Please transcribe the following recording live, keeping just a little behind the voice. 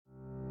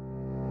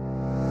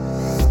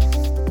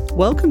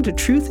Welcome to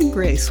Truth and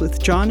Grace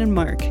with John and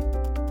Mark.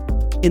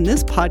 In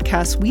this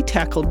podcast, we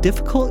tackle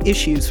difficult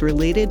issues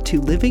related to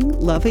living,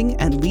 loving,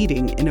 and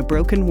leading in a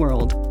broken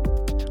world.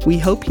 We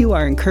hope you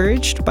are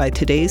encouraged by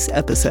today's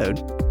episode.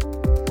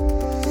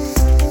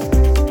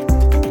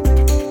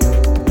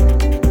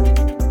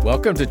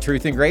 Welcome to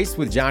Truth and Grace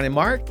with John and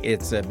Mark.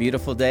 It's a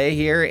beautiful day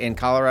here in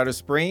Colorado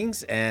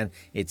Springs, and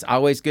it's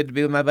always good to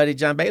be with my buddy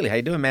John Bailey. How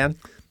you doing, man?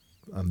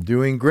 I'm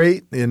doing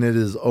great, and it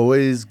is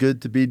always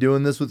good to be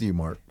doing this with you,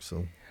 Mark.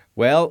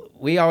 Well,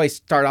 we always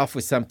start off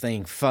with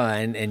something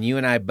fun, and you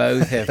and I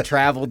both have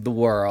traveled the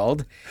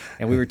world,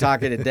 and we were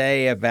talking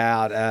today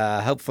about,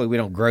 hopefully we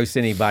don't gross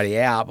anybody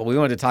out, but we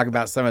wanted to talk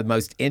about some of the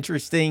most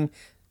interesting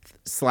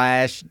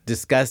 /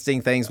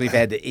 disgusting things we've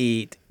had to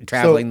eat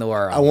traveling the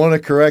world. I want to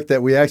correct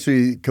that. We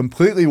actually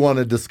completely want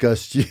to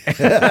discuss you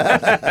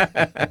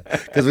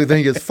because we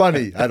think it's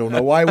funny. I don't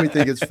know why we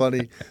think it's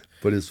funny,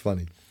 but it's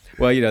funny.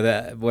 Well, you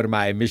know, one of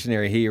my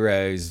missionary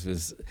heroes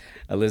was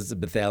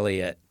Elizabeth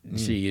Elliot.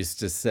 She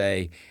used to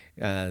say,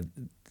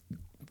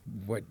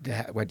 what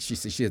she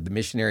said, the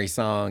missionary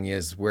song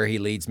is, "Where he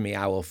leads me,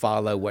 I will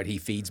follow. What he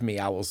feeds me,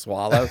 I will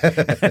swallow."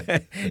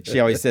 She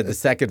always said the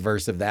second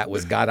verse of that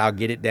was, "God, I'll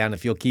get it down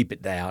if you'll keep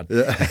it down."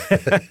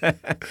 Yeah.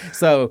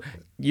 So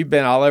you've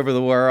been all over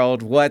the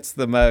world. What's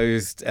the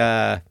most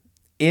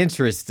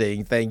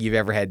interesting thing you've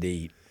ever had to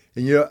eat?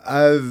 And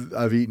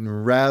I've eaten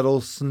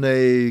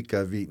rattlesnake,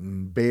 I've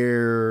eaten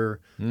bear.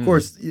 Of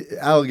course,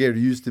 alligator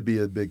used to be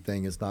a big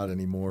thing. It's not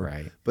anymore.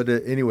 Right. But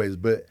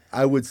but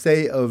I would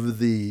say of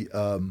the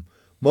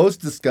most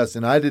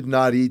disgusting, I did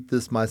not eat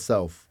this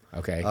myself.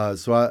 Okay.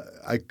 So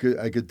I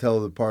could tell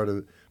the part of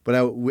it. But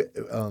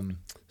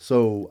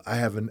so I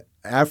have an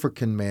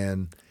African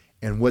man,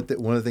 and one of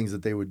the things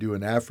that they would do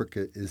in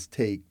Africa is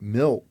take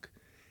milk,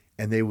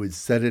 and they would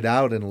set it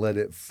out and let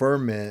it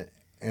ferment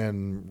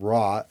and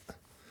rot.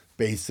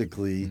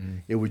 Basically,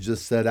 It would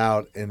just set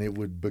out and it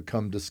would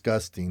become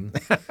disgusting.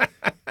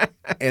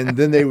 And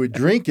then they would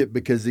drink it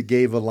because it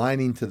gave a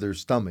lining to their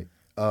stomach.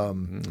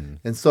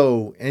 And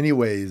so,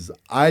 anyways,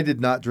 I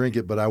did not drink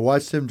it, but I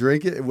watched him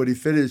drink it. And when he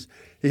finished,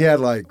 he had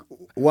like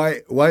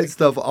white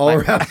stuff all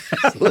around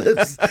his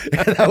lips.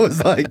 And I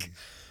was like,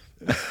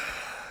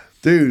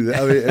 dude,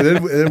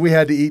 and then we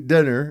had to eat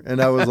dinner.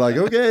 And I was like,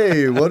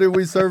 okay, what are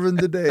we serving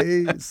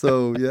today?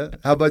 So, yeah.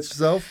 How about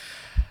yourself?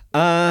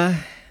 I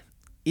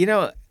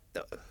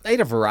ate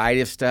a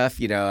variety of stuff.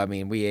 We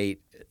ate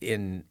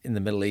in the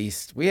Middle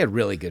East. We had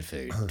really good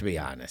food, to be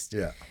honest.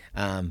 Yeah.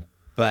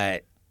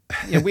 But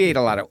we ate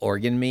a lot of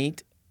organ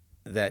meat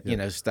that,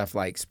 stuff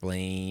like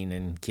spleen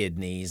and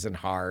kidneys and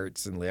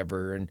hearts and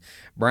liver and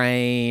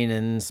brain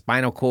and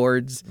spinal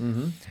cords.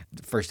 Mm-hmm.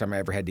 The first time I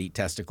ever had to eat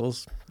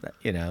testicles,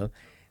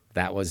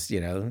 that was, I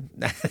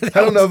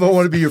don't know if I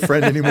want to be your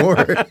friend anymore.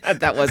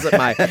 That wasn't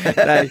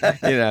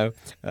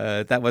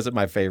that wasn't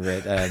my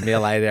favorite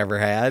meal I'd ever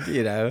had.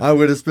 I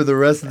would have spent the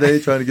rest of the day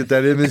trying to get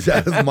that image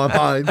out of my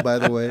mind. By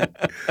the way,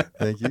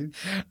 thank you.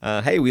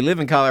 Hey, we live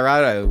in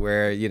Colorado,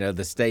 where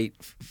the state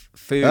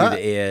food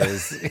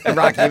is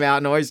Rocky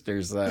Mountain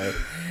oysters. So,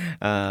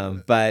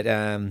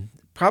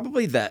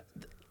 probably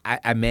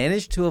I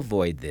managed to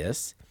avoid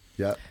this.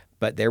 Yeah.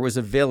 But there was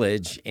a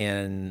village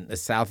in the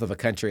south of a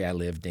country I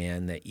lived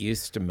in that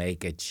used to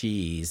make a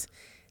cheese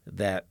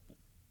that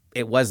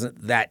it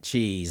wasn't that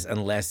cheese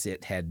unless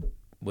it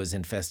was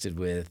infested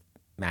with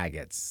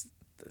maggots.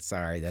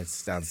 Sorry, that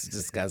sounds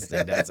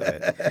disgusting, doesn't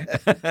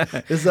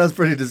it? It sounds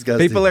pretty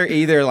disgusting. People are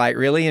either like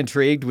really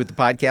intrigued with the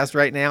podcast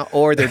right now,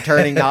 or they're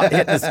hitting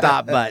the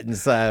stop button.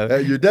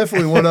 So you're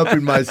definitely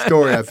one-upping my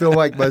story. I feel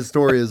like my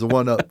story is a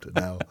one-up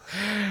now.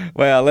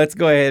 Well, let's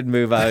go ahead and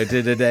move on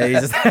to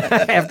today's,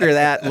 after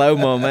that low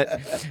moment,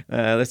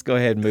 let's go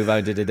ahead and move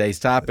on to today's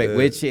topic,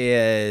 which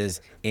is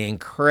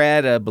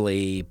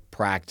incredibly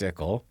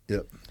practical.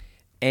 Yep.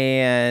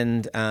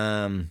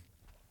 And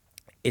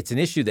it's an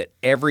issue that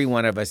every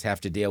one of us have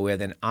to deal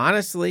with. And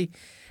honestly,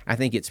 I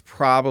think it's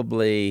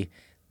probably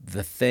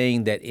the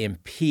thing that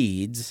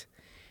impedes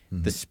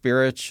the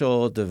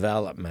spiritual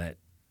development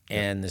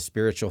and the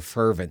spiritual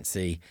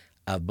fervency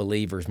of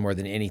believers more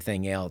than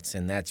anything else.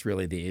 And that's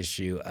really the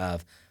issue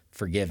of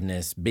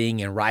forgiveness, being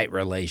in right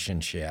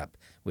relationship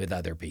with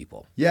other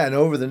people. Yeah, and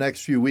over the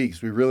next few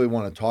weeks, we really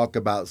want to talk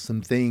about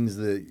some things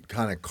that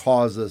kind of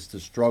cause us to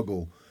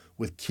struggle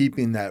with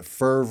keeping that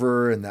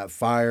fervor and that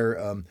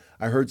fire.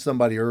 I heard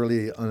somebody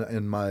early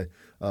in my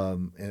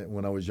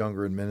when I was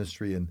younger in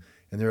ministry, and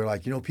they were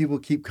like, people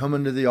keep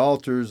coming to the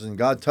altars and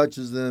God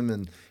touches them,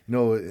 and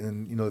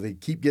they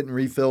keep getting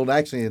refilled.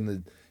 Actually,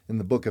 in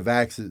the book of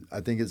Acts,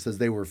 I think it says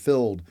they were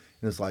filled,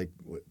 and it's like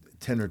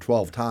 10 or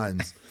 12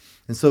 times.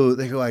 And so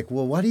they go like,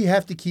 well, why do you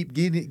have to keep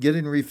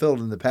getting refilled?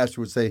 And the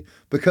pastor would say,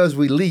 because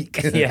we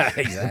leak. Yeah,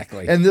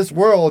 exactly. And this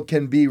world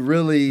can be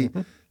really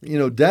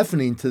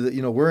deafening to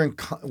the,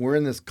 we're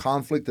in this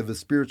conflict of a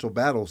spiritual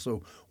battle.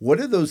 So what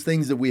are those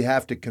things that we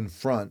have to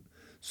confront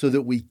so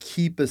that we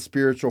keep a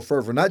spiritual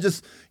fervor? Not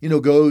just,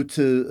 go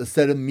to a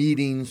set of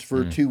meetings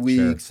for 2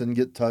 weeks and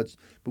get touched,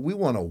 but we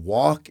want to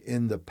walk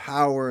in the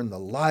power and the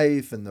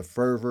life and the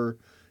fervor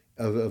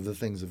of the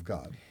things of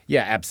God.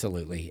 Yeah,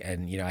 absolutely.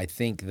 And, I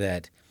think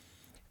that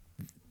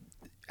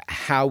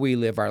how we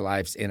live our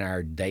lives in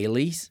our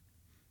dailies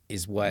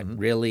is what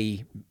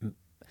really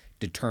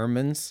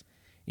determines,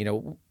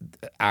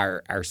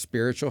 our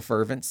spiritual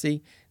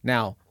fervency.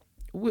 Now,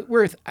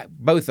 we're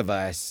both of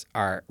us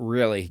are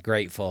really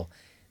grateful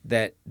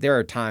that there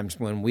are times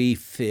when we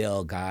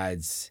feel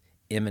God's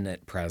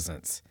imminent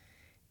presence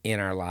in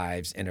our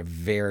lives in a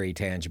very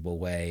tangible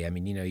way. I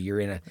mean,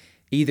 you're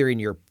either in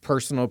your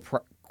personal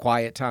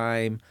quiet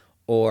time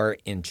or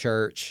in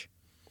church.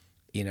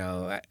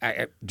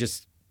 I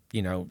just,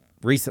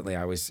 recently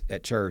I was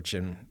at church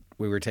and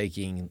we were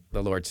taking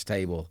the Lord's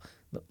table,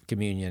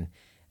 communion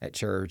at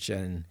church,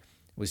 and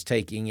was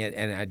taking it,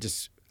 and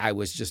I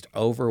was just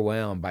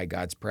overwhelmed by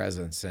God's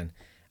presence, and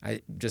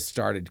I just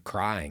started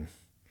crying.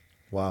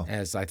 Wow.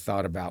 As I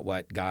thought about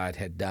what God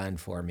had done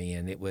for me,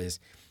 and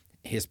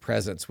His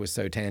presence was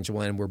so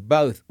tangible, and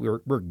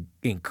we're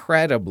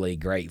incredibly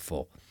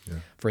grateful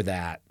for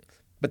that.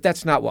 But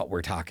that's not what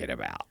we're talking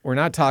about. We're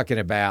not talking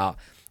about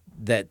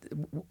that.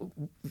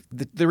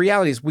 The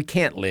reality is we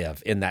can't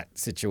live in that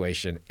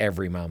situation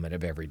every moment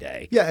of every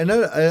day. Yeah, and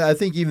I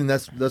think even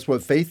that's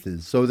what faith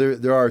is. So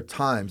there are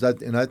times,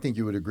 and I think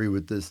you would agree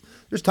with this,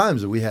 there's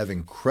times that we have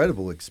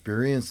incredible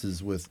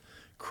experiences with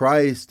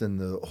Christ and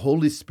the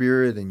Holy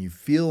Spirit, and you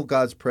feel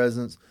God's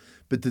presence.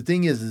 But the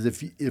thing is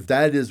if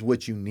that is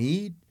what you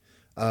need,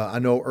 I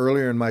know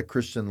earlier in my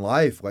Christian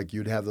life, like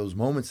you'd have those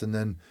moments, and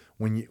then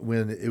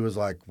when it was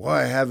like, well,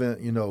 I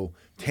haven't,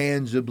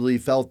 tangibly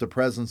felt the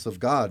presence of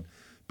God.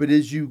 But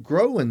as you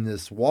grow in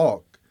this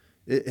walk,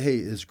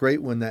 it's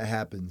great when that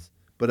happens.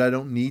 But I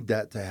don't need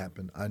that to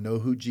happen. I know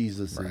who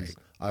Jesus is.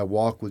 I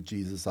walk with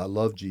Jesus. I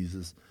love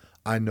Jesus.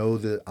 I know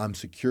that I'm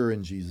secure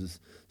in Jesus.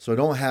 So I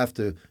don't have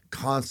to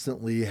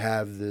constantly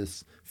have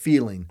this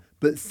feeling.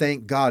 But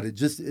thank God,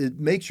 it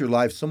makes your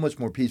life so much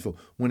more peaceful.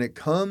 When it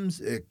comes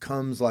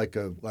like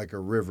a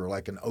river,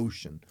 like an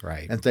ocean.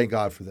 Right. And thank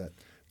God for that.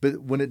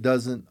 But when it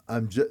doesn't,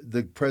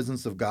 the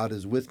presence of God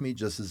is with me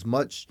just as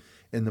much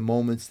in the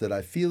moments that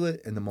I feel it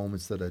and the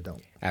moments that I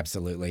don't.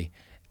 Absolutely.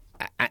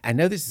 I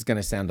know this is going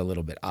to sound a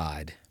little bit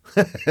odd.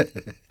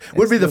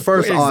 Would be the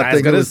first odd thing I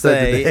was going to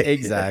say.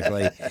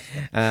 Exactly.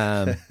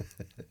 I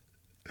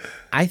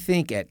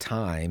think at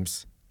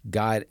times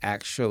God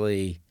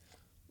actually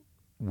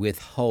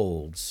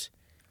withholds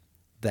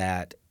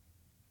that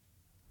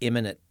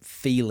imminent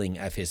feeling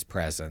of His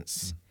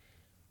presence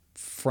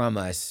from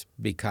us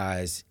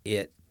because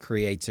it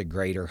creates a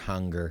greater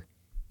hunger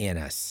in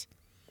us.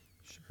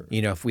 Sure.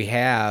 If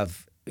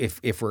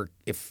we're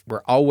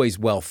always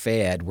well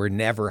fed, we're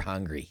never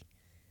hungry.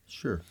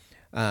 Sure.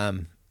 I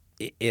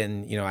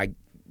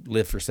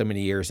lived for so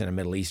many years in a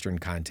Middle Eastern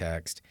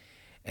context,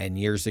 and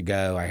years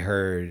ago I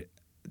heard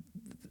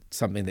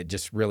something that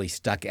just really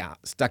stuck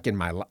in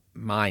my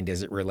mind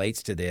as it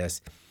relates to this,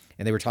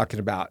 and they were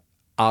talking about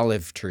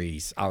olive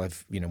trees.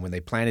 When they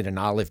planted an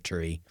olive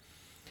tree,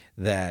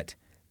 that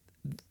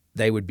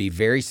they would be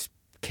very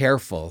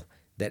careful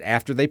that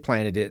after they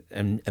planted it,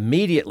 and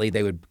immediately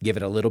they would give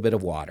it a little bit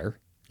of water.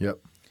 Yep.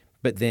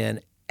 But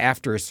then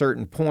after a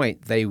certain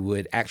point, they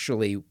would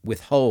actually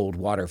withhold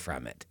water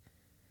from it.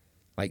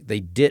 Like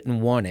they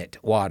didn't want it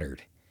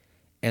watered.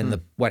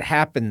 And what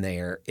happened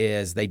there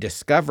is they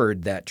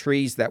discovered that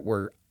trees that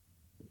were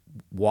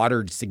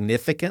watered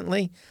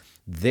significantly,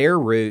 their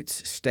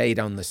roots stayed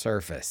on the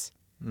surface.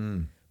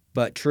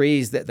 But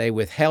trees that they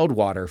withheld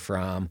water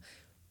from,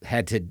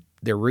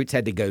 their roots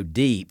had to go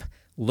deep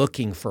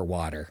looking for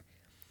water.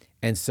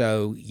 And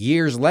so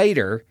years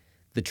later,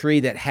 the tree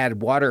that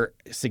had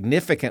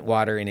significant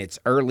water in its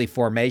early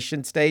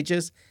formation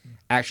stages,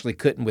 actually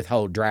couldn't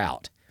withstand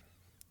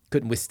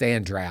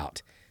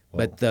drought. Whoa.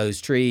 But those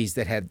trees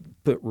that had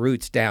put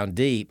roots down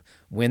deep,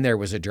 when there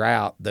was a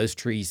drought, those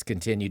trees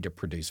continued to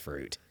produce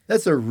fruit.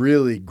 That's a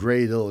really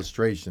great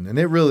illustration, and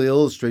it really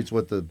illustrates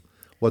what the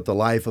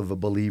life of a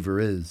believer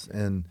is.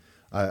 And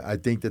I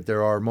think that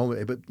there are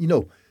moments, but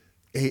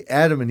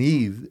Adam and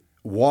Eve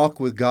walk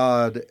with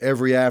God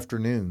every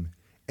afternoon,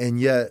 and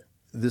yet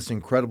this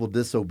incredible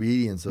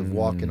disobedience of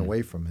walking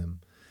away from Him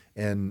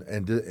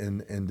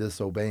and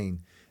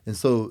disobeying. And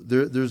so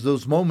there's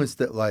those moments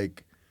that,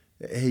 like,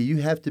 hey, you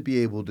have to be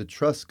able to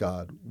trust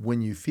God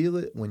when you feel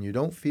it, when you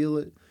don't feel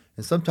it.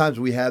 And sometimes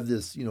we have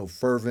this,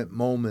 fervent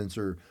moments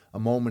or a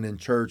moment in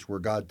church where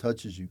God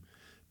touches you.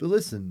 But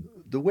listen,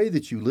 the way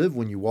that you live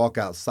when you walk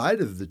outside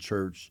of the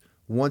church,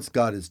 once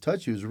God has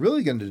touched you, is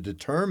really going to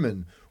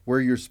determine where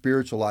your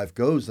spiritual life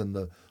goes and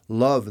the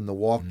love and the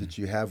walk that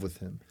you have with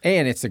Him.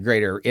 And it's a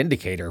greater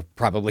indicator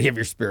probably of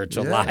your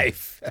spiritual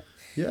life.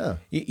 Yeah.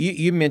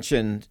 You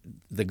mentioned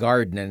the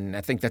garden, and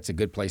I think that's a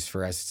good place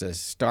for us to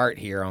start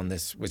here on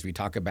this as we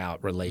talk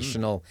about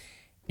relational,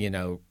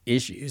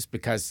 issues,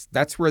 because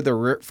that's where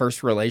the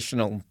first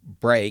relational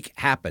break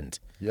happened.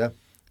 Yeah.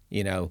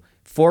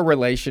 4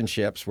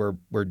 relationships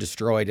were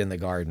destroyed in the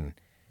garden.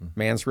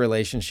 Man's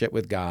relationship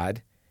with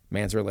God,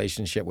 man's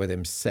relationship with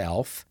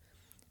himself,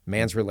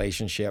 man's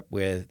relationship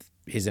with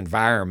his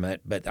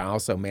environment, but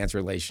also man's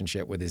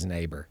relationship with his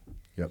neighbor.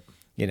 Yep.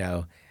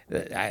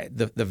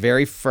 the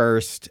very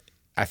first,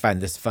 I find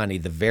this funny,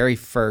 the very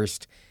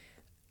first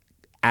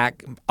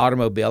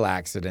automobile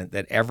accident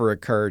that ever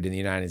occurred in the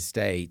United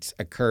States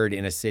occurred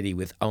in a city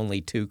with only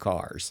 2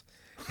 cars.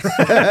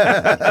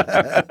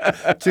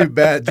 2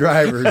 bad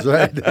drivers,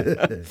 right?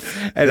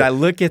 And I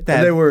look at that.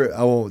 And they were,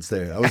 I won't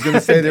say it. I was going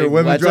to say they were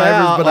women Watch drivers,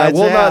 out, but I watch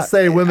will not out.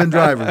 say women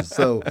drivers.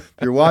 So if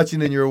you're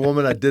watching and you're a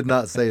woman, I did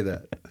not say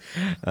that.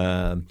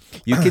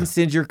 You can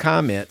send your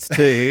comments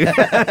too.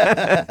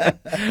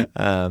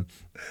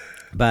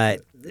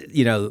 But,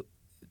 you know,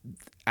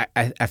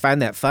 I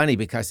find that funny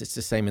because it's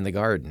the same in the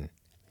garden.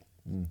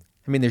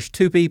 I mean, there's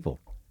 2 people,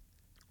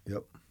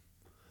 Yep.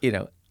 you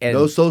know. And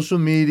No social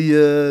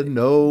media,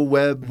 no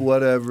web,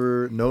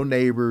 whatever, no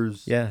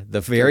neighbors. yeah,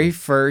 the very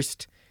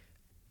first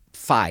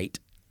fight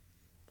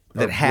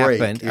that break,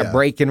 happened, yeah. a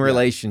break in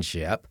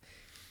relationship,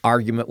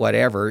 argument,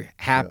 whatever,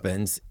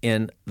 happens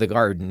in the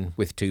garden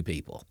with 2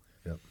 people.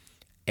 Yep.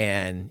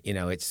 And, you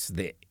know, it's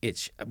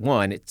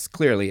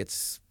clearly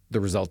it's the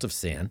result of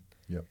sin,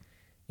 Yep.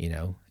 you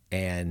know,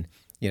 and,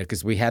 you know,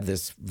 because we have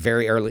this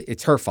very early,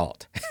 it's her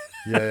fault,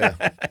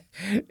 Yeah.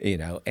 you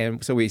know,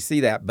 and so we see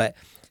that. But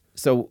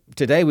so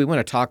today we want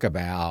to talk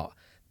about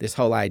this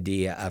whole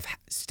idea of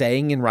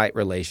staying in right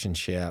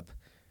relationship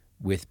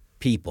with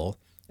people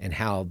and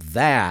how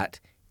that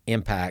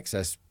impacts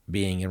us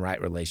being in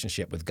right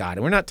relationship with God.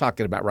 And we're not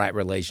talking about right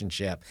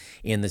relationship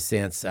in the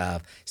sense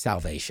of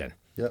salvation.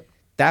 Yep.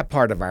 That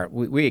part of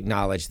we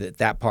acknowledge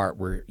that part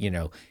where, you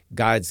know,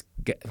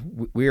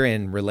 we're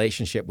in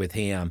relationship with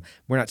Him.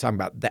 We're not talking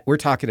about that. We're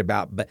talking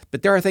about, but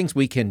there are things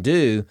we can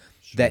do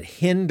that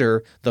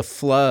hinder the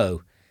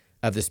flow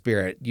of the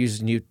Spirit.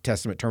 Using New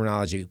Testament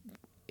terminology,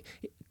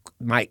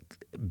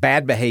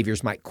 bad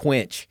behaviors might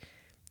quench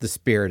the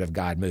Spirit of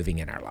God moving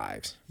in our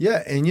lives.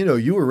 Yeah, and you know,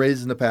 you were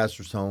raised in a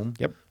pastor's home.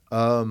 Yep.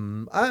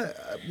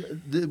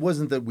 It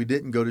wasn't that we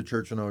didn't go to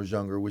church when I was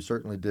younger. We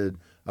certainly did.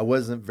 I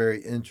wasn't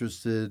very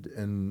interested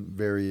and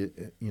very,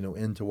 you know,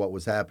 into what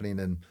was happening.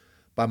 And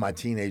by my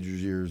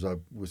teenager's years, I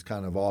was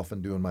kind of off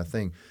and doing my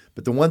thing.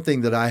 But the one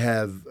thing that I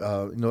have,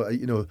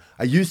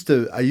 I used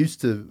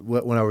to,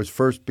 when I was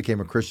first became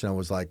a Christian, I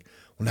was like,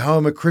 well, now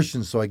I'm a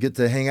Christian, so I get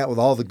to hang out with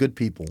all the good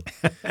people.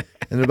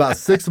 And about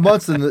 6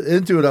 months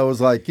into it, I was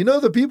like, you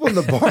know, the people in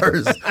the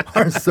bars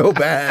aren't so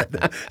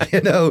bad.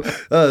 You know,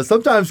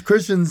 sometimes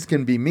Christians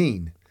can be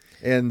mean,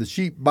 and the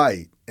sheep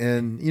bite,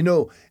 and you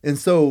know, and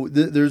so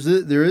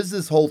there is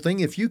this whole thing.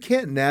 If you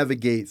can't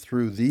navigate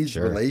through these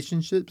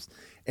relationships,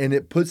 and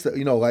it puts,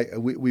 you know, like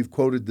we've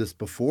quoted this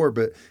before,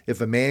 but if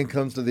a man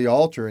comes to the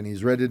altar and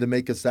he's ready to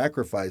make a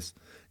sacrifice,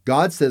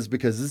 God says,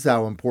 because this is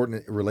how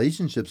important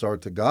relationships are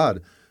to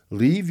God,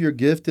 leave your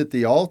gift at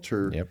the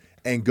altar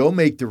and go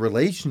make the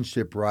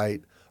relationship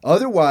right.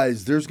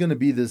 Otherwise, there's going to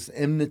be this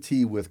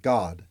enmity with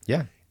God.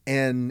 Yeah.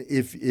 And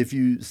if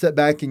you sit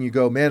back and you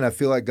go, man, I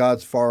feel like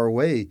God's far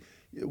away,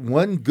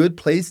 one good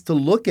place to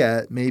look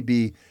at may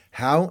be,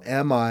 how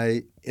am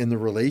I in the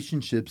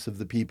relationships of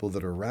the people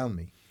that are around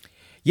me?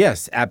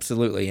 Yes,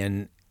 absolutely.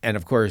 And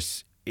of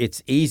course,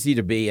 it's easy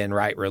to be in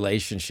right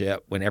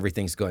relationship when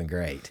everything's going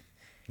great.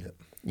 Yep.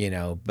 You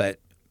know, but,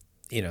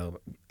 you know,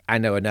 I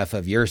know enough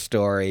of your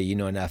story, you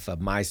know enough of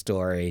my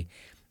story,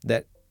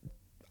 that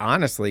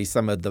honestly,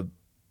 some of the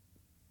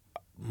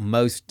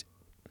most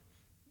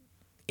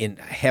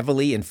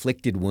heavily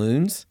inflicted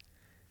wounds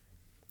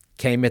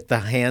came at the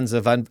hands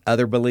of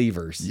other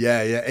believers.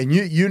 Yeah, and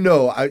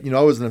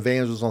I was an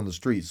evangelist on the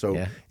street.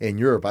 So in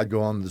Europe, I'd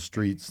go on the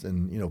streets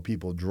and, you know,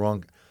 people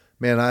drunk.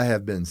 Man, I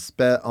have been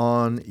spat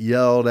on,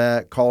 yelled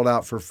at, called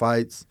out for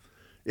fights.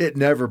 It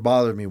never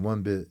bothered me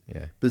one bit.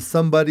 Yeah. But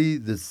somebody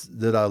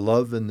that I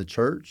love in the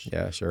church,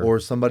 or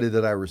somebody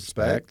that I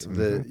respect,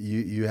 that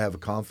you have a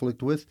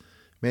conflict with,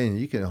 man,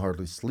 you can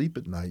hardly sleep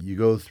at night. You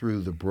go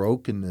through the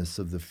brokenness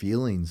of the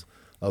feelings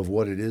of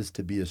what it is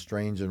to be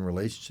estranged in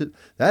relationship.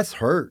 That's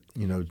hurt,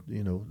 you know.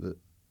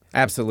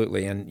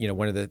 Absolutely. And, you know,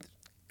 one of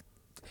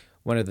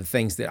the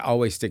things that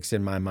always sticks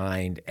in my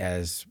mind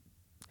as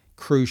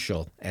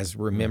crucial as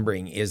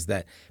remembering is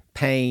that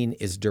pain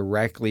is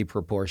directly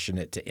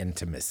proportionate to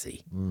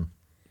intimacy.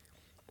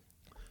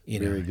 You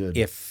know, Very good.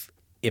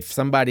 If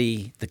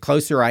somebody, the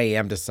closer I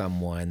am to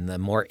someone, the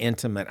more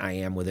intimate I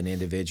am with an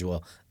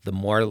individual, the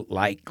more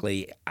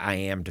likely I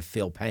am to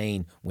feel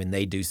pain when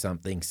they do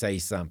something, say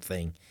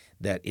something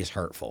that is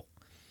hurtful.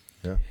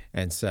 Yeah.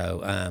 And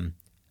so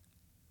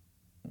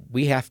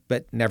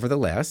but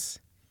nevertheless,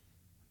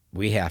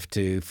 we have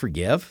to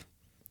forgive.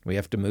 We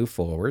have to move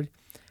forward.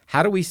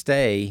 How do we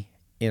stay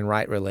in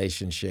right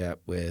relationship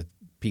with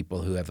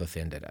people who have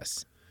offended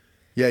us?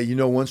 Yeah, you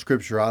know, one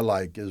scripture I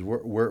like is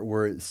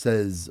where it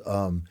says,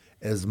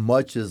 as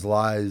much as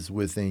lies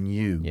within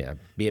you. Yeah,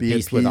 be at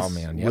peace with all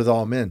men. Yep. With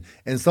all men.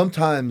 And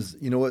sometimes,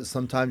 you know what,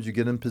 sometimes you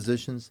get in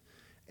positions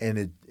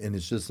and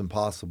it's just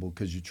impossible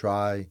because you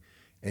try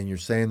and you're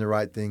saying the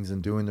right things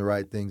and doing the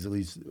right things, at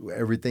least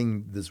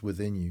everything that's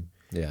within you.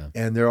 Yeah.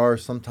 And there are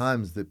some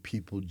times that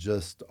people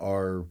just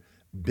are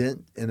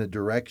bent in a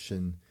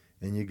direction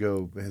and you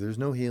go, "Hey, there's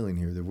no healing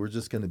here, that we're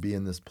just going to be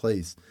in this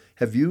place."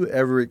 Have you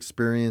ever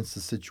experienced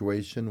a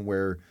situation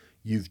where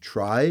you've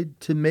tried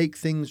to make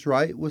things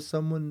right with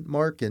someone,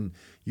 Mark, and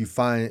you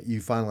find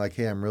like,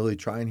 "Hey, I'm really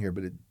trying here,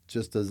 but it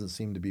just doesn't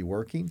seem to be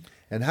working"?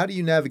 And how do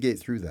you navigate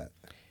through that?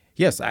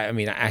 Yes, I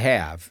mean, I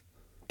have.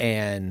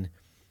 And,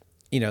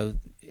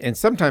 and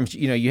sometimes,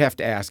 you have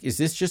to ask, is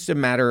this just a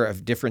matter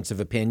of difference of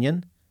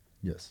opinion?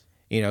 Yes.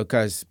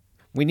 Because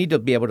we need to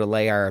be able to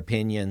lay our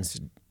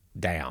opinions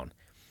down.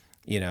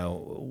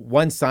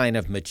 One sign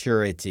of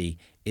maturity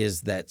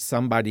is that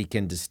somebody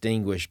can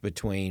distinguish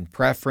between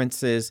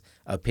preferences,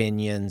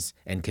 opinions,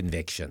 and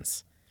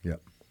convictions.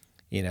 Yep.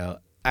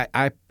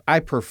 I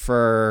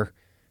prefer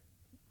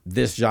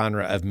this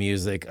genre of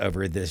music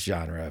over this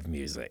genre of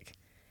music.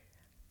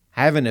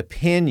 I have an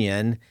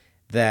opinion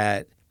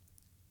that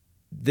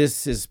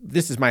this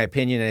is my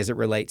opinion as it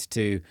relates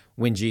to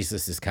when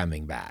Jesus is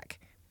coming back.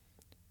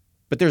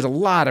 But there's a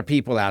lot of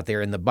people out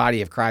there in the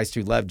body of Christ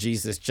who love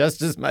Jesus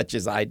just as much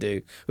as I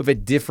do, who have a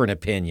different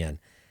opinion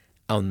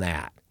on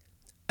that.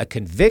 A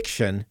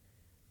conviction,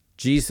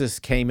 Jesus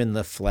came in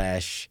the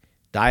flesh,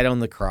 died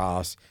on the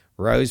cross,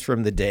 rose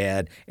from the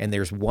dead, and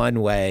there's one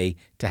way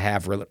to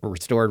have a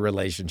restored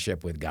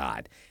relationship with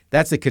God.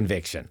 That's a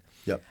conviction.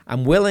 Yep.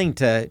 I'm willing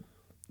to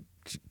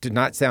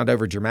not sound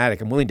over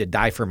dramatic, I'm willing to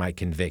die for my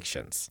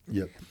convictions.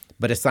 Yep.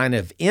 But a sign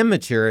of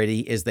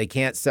immaturity is they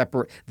can't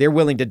separate. They're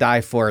willing to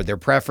die for their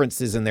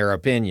preferences and their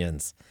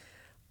opinions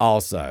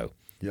also.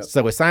 Yep.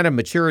 So a sign of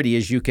maturity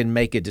is you can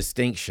make a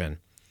distinction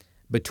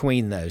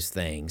between those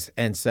things.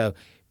 And so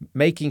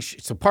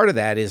so part of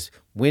that is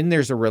when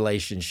there's a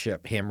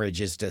relationship hemorrhage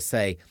is to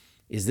say,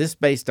 is this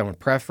based on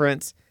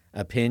preference,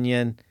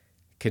 opinion,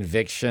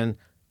 conviction,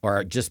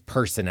 or just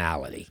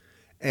personality?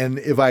 And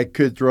if I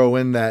could throw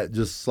in that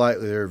just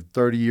slightly, there are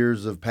 30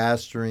 years of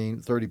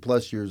pastoring, 30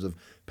 plus years of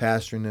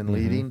pastoring and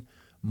leading.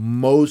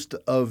 Most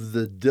of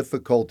the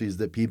difficulties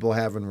that people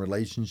have in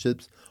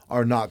relationships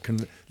are not,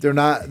 they're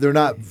not,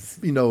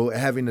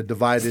 having a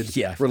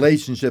divided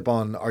relationship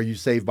on, are you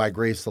saved by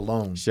grace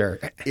alone? Sure.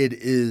 It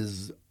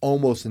is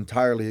almost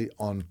entirely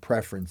on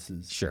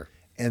preferences. Sure.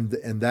 And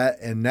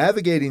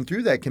navigating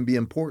through that can be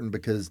important,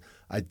 because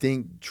I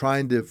think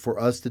for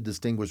us to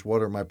distinguish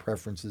what are my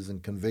preferences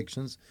and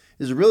convictions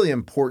is a really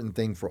important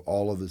thing for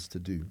all of us to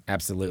do.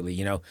 Absolutely.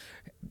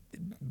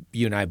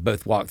 You and I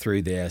both walked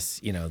through this.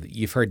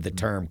 You've heard the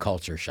term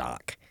culture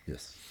shock.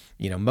 Yes.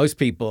 Most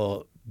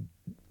people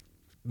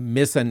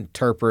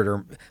misinterpret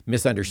or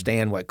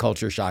misunderstand what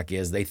culture shock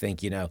is. They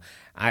think,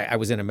 I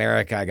was in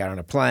America, I got on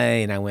a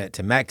plane, I went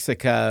to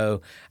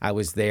Mexico, I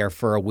was there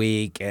for a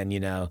week, and,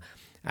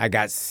 I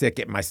got sick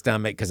at my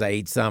stomach because I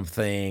ate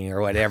something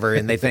or whatever,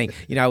 and they think,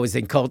 I was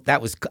in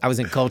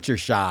culture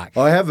shock.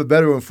 Oh, I have a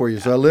better one for you.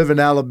 So I live in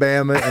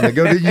Alabama, and I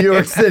go to New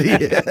York City,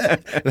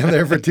 and I'm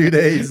there for 2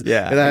 days,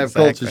 and I have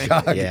culture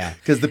shock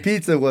because the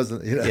pizza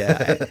wasn't.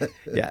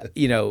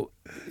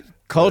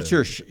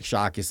 Culture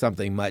shock is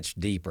something much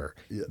deeper.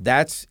 Yeah.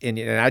 That's and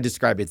I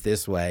describe it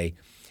this way: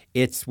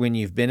 it's when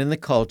you've been in the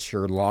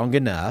culture long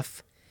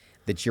enough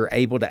that you're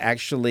able to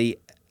actually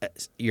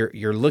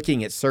you're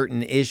looking at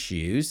certain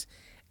issues.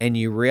 And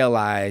you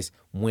realize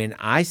when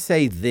I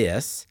say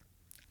this,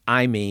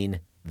 I mean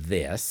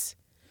this.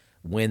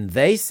 When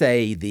they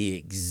say the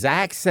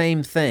exact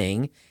same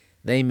thing,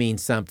 they mean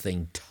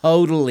something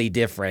totally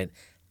different,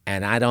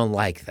 and I don't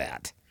like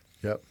that.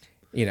 Yep.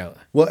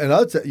 Well, and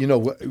I'll tell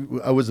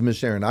I was a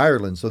missionary in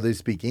Ireland, so they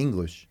speak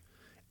English.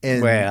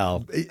 And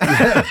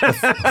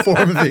a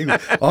form of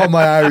English. All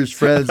my Irish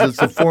friends, it's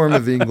a form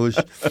of English.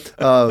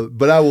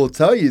 But I will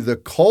tell you, the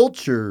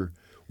culture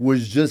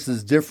was just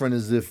as different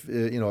as if,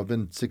 I've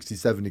been 60,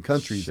 70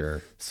 countries.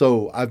 Sure.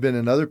 So I've been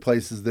in other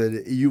places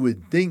that you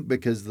would think,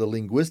 because the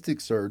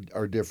linguistics are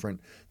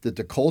different, that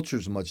the culture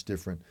is much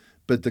different.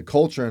 But the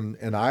culture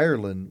in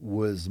Ireland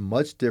was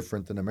much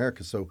different than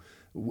America. So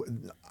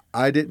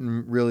I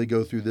didn't really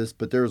go through this,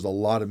 but there was a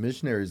lot of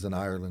missionaries in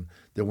Ireland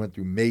that went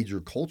through major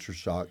culture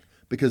shock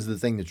because of the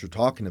thing that you're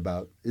talking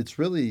about. It's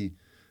really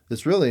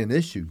an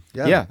issue.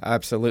 Yeah,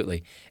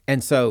 absolutely.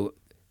 And so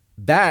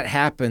that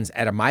happens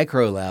at a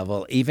micro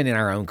level, even in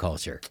our own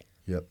culture.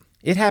 Yep.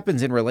 It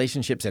happens in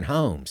relationships in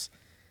homes.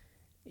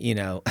 It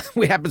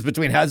happens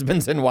between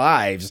husbands and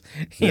wives.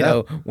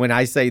 When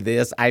I say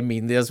this, I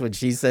mean this. When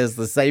she says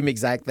the same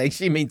exact thing,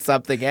 she means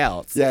something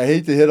else. Yeah, I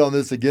hate to hit on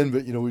this again,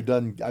 but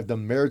I've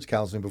done marriage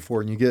counseling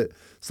before, and you get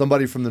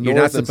somebody from the north.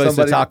 You're not supposed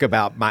to talk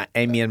about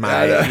Amy and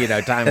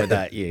my time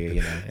without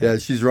you. Yeah,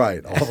 she's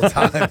right all the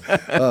time.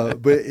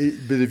 But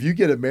if you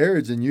get a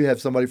marriage and you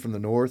have somebody from the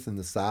north and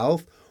the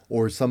south,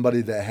 or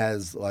somebody that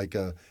has like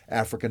a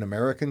African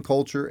American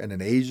culture and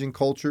an Asian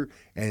culture,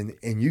 and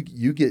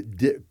you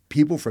get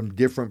people from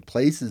different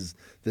places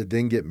that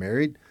then get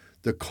married,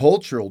 the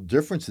cultural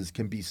differences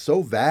can be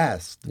so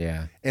vast.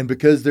 Yeah. And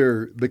because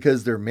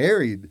they're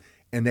married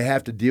and they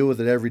have to deal with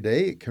it every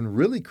day, it can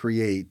really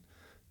create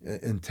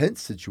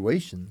intense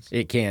situations.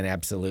 It can,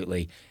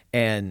 absolutely.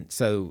 And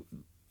so,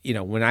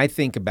 when I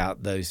think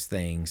about those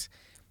things,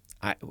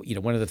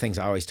 one of the things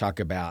I always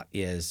talk about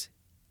is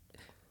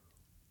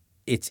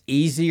it's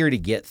easier to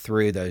get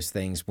through those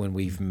things when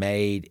we've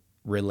made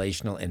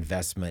relational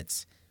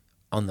investments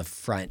on the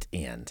front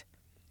end.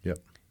 Yep.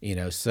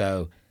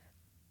 So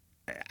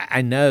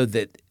I know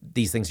that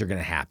these things are going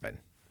to happen.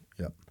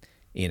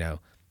 Yep.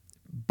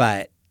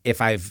 But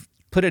if I've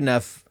put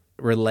enough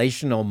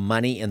relational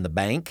money in the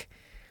bank,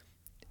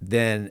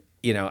 then,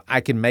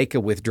 I can make a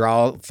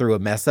withdrawal through a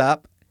mess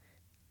up,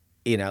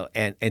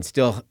 and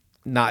still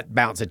not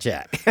bounce a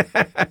check.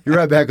 You're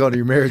right back on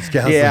your marriage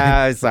counseling.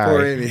 Yeah, sorry.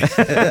 Poor Amy.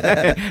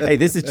 Hey,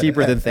 this is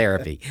cheaper than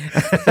therapy.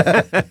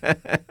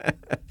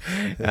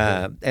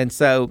 And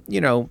so,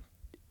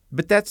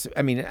 but that's,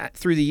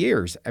 through the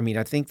years,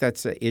 I think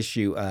that's an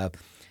issue of,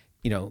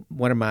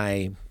 one of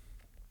my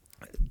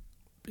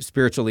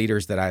spiritual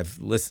leaders that I've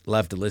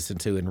loved to listen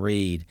to and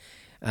read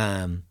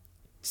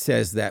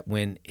says that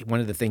when one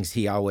of the things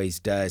he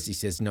always does, he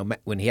says,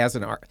 when he has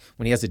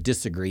a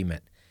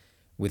disagreement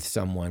with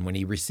someone, when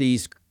he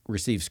receives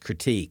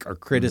critique or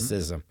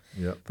criticism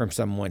from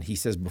someone, he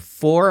says,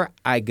 before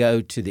I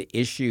go to the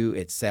issue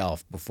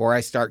itself, before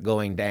I start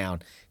going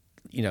down,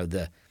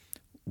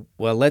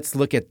 let's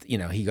look at,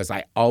 he goes,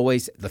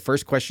 the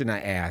first question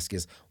I ask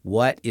is,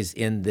 what is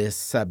in this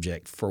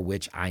subject for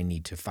which I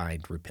need to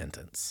find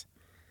repentance?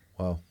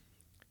 Wow.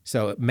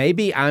 So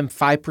maybe I'm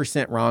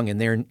 5% wrong and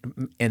they're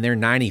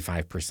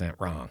 95%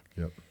 wrong.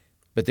 Yep.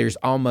 But there's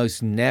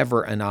almost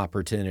never an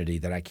opportunity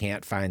that I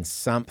can't find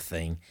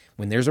something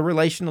when there's a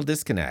relational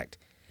disconnect.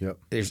 Yep.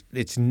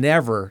 It's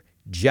never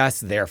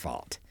just their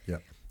fault.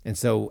 Yep. And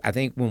so I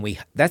think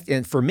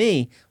and for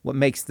me, what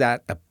makes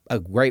that a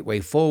great way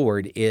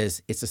forward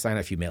is it's a sign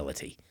of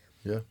humility.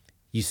 Yeah.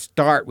 You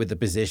start with the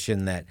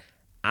position that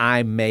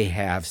I may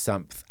have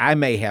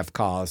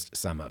caused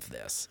some of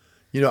this.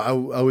 I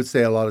would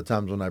say a lot of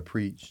times when I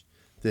preach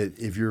that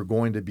if you're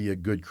going to be a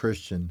good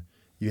Christian,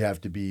 you have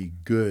to be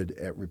good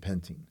at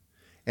repenting.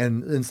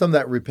 And some of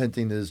that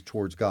repenting is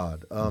towards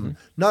God.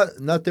 Not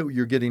that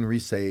you're getting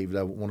resaved.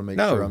 I want to make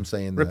sure I'm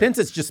saying that.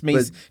 Repentance just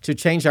means to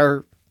change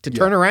turn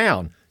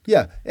around.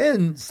 Yeah,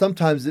 and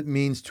sometimes it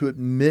means to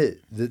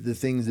admit that the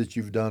things that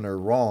you've done are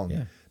wrong.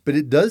 Yeah. But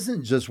it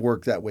doesn't just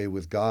work that way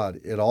with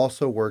God. It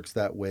also works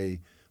that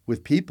way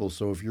with people.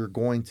 So if you're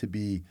going to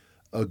be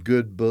a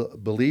good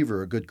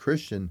believer, a good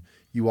Christian,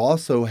 you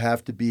also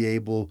have to be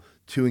able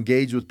to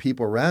engage with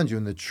people around you.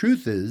 And the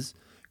truth is,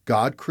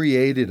 God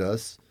created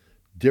us,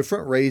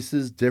 different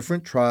races,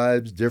 different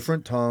tribes,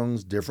 different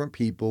tongues, different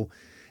people.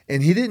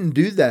 And he didn't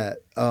do that,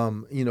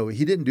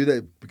 he didn't do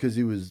that because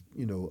he was,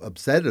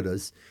 upset at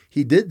us.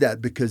 He did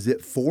that because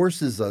it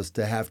forces us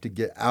to have to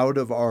get out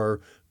of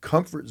our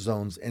comfort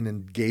zones and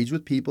engage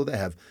with people that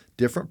have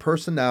different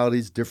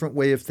personalities, different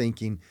way of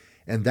thinking.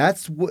 And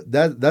that's where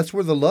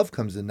the love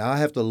comes in. Now I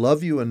have to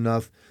love you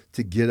enough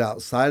to get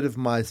outside of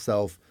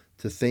myself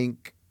to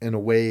think in a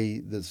way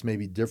that's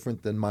maybe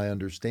different than my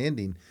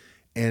understanding.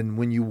 And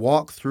when you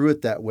walk through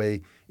it that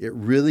way, it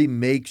really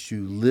makes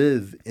you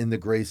live in the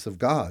grace of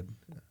God.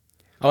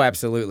 Oh,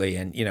 absolutely.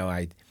 And,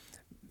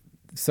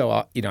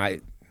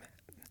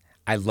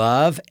 I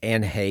love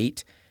and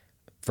hate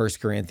 1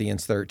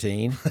 Corinthians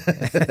 13.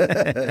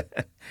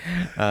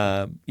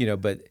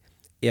 But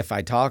if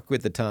I talk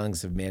with the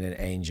tongues of men and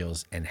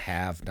angels and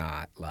have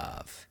not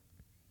love,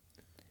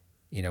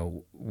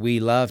 we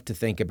love to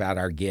think about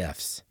our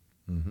gifts.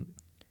 Mm-hmm.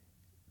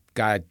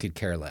 God could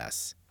care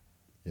less.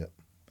 Yep.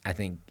 I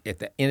think at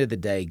the end of the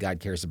day, God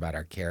cares about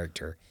our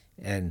character,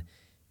 and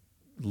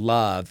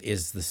love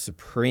is the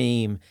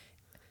supreme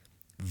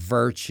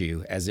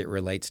virtue as it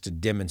relates to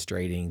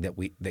demonstrating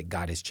that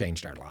God has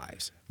changed our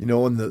lives.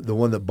 And the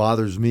one that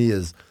bothers me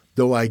is,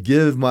 though I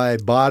give my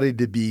body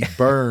to be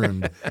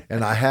burned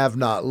and I have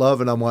not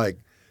love, and I'm like,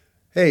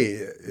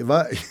 hey,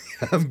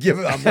 I'm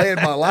laying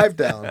my life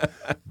down.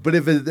 But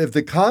if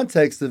the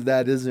context of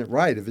that isn't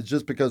right, if it's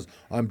just because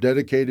I'm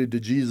dedicated to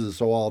Jesus,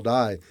 so I'll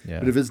die. Yeah.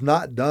 But if it's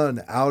not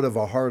done out of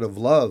a heart of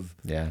love,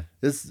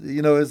 it's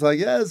it's like,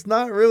 it's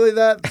not really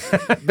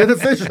that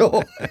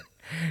beneficial.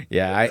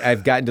 Yeah,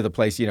 I've gotten to the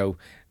place, you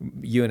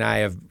and I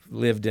have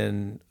lived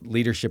in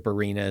leadership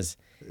arenas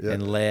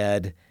and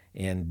led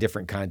in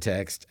different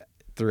contexts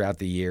throughout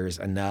the years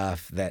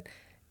enough that,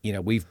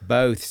 we've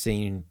both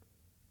seen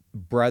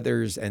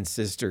brothers and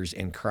sisters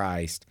in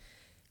Christ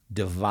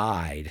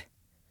divide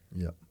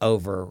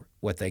over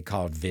what they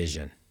called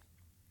vision.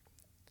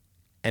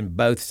 And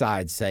both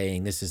sides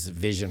saying this is a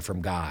vision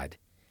from God.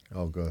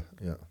 Oh, good.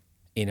 Yeah.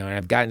 And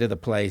I've gotten to the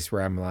place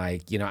where I'm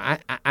like,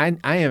 I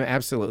am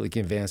absolutely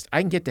convinced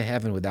I can get to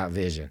heaven without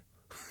vision.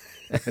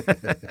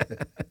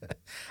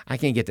 I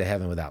can't get to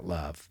heaven without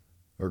love.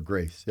 Or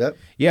grace. Yep.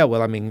 Yeah,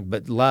 well,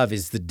 but love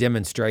is the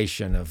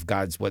demonstration of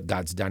what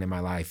God's done in my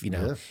life.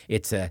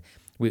 It's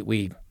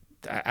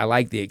I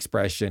like the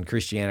expression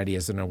Christianity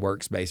isn't a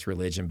works-based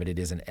religion, but it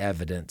is an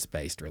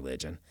evidence-based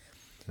religion.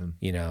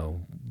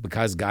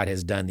 Because God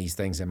has done these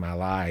things in my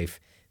life,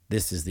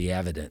 this is the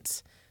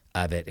evidence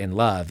of it. And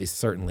love is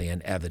certainly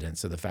an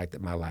evidence of the fact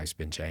that my life's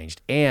been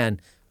changed,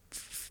 and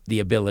the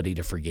ability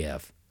to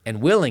forgive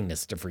and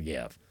willingness to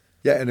forgive.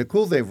 Yeah, and the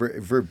cool thing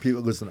for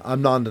people, listen,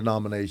 I'm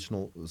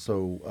non-denominational,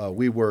 so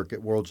we work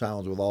at World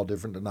Challenge with all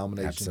different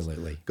denominations.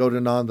 Absolutely. Go to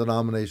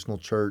non-denominational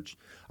church.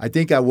 I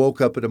think I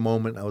woke up at a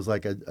moment, I was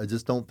like, I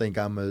just don't think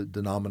I'm a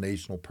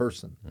denominational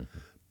person. Mm-hmm.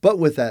 But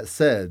with that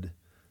said,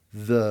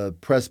 the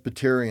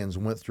Presbyterians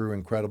went through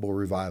incredible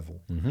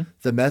revival. Mm-hmm.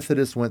 The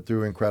Methodists went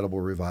through incredible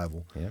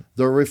revival. Yep.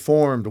 The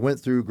Reformed went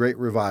through great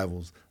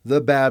revivals.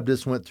 The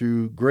Baptists went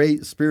through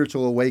great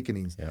spiritual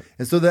awakenings. Yep.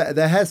 And so that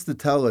has to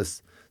tell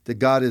us that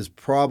God is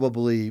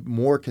probably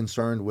more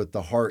concerned with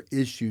the heart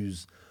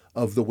issues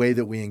of the way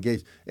that we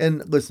engage.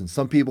 And listen,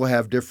 some people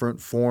have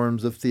different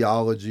forms of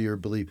theology or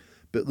belief,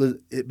 but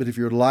if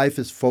your life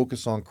is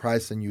focused on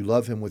Christ and you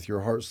love him with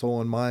your heart,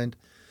 soul, and mind,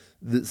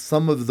 that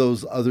some of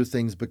those other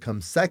things become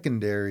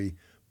secondary.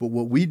 But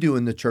what we do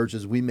in the church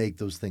is we make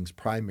those things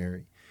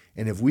primary.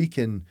 And if we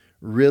can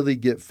really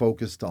get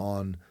focused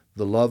on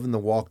the love and the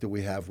walk that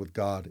we have with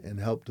God and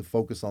help to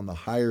focus on the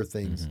higher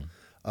things, mm-hmm.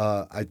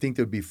 I think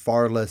there'd be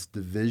far less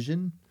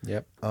division.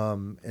 Yep.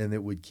 And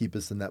it would keep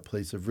us in that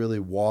place of really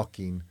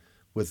walking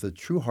with a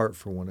true heart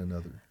for one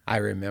another. I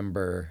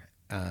remember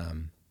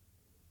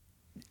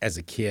as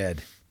a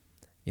kid,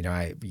 you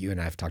and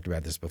I have talked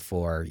about this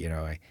before.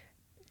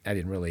 I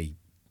didn't really,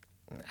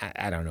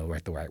 I don't know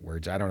what the right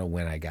words. I don't know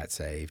when I got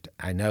saved.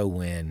 I know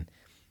when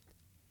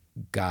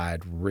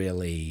God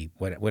really,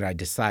 when I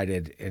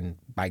decided, and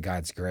by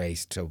God's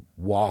grace, to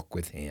walk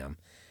with him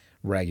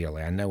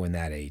regularly. I know when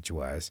that age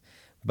was.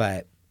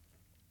 But,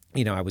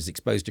 I was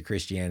exposed to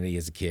Christianity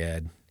as a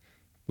kid,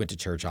 went to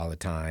church all the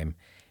time,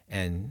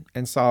 and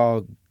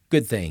saw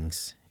good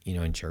things,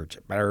 in church.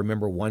 But I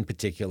remember one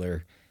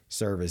particular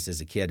service as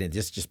a kid, and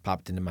this just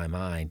popped into my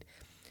mind.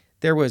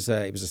 It was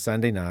a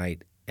Sunday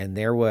night, and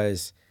there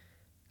was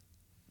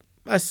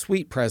a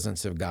sweet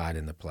presence of God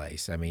in the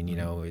place. I mean,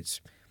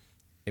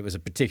 it was a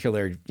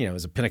particular, it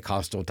was a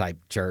Pentecostal type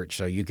church,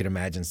 so you could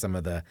imagine some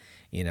of the,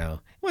 it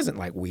wasn't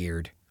like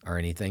weird or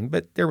anything,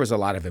 but there was a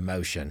lot of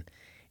emotion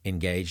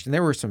engaged. And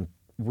there were some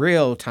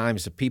real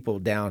times of people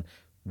down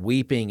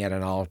weeping at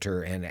an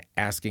altar and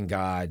asking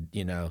God,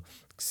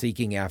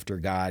 seeking after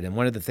God. And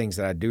one of the things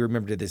that I do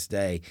remember to this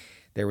day,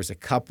 there was a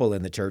couple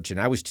in the church, and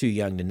I was too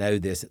young to know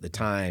this at the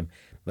time,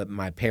 but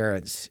my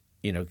parents,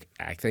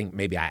 I think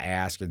maybe I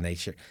asked, and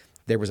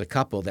there was a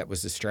couple that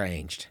was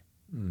estranged.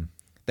 Mm.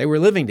 They were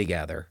living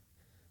together,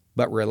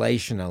 but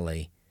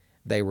relationally,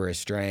 they were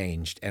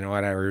estranged. And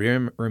what I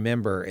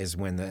remember is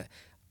when the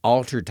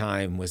altar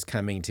time was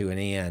coming to an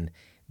end,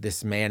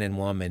 this man and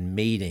woman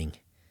meeting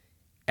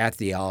at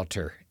the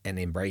altar and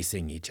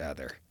embracing each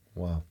other.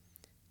 Wow.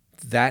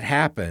 That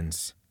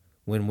happens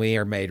when we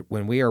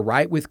are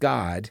right with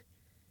God.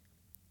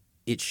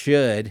 It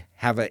should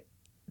have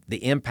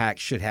the impact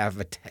should have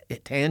a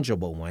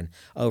tangible one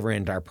over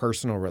into our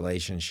personal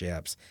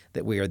relationships,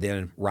 that we are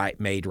then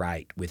made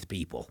right with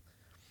people.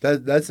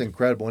 That's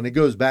incredible. And it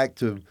goes back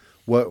to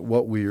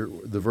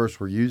the verse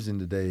we're using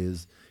today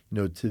is,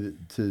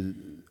 to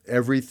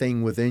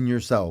everything within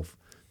yourself,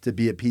 to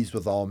be at peace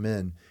with all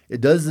men. It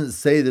doesn't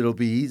say that it'll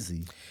be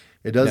easy.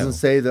 It doesn't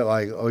say that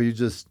you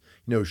just,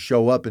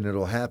 show up and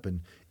it'll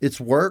happen. It's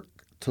work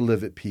to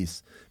live at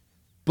peace.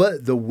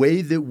 But the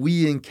way that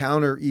we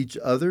encounter each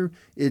other,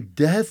 it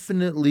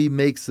definitely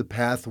makes a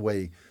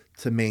pathway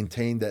to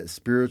maintain that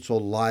spiritual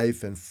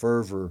life and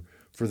fervor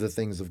for the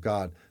things of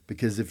God.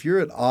 Because if you're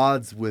at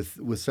odds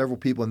with several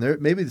people,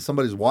 and maybe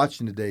somebody's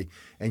watching today,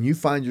 and you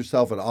find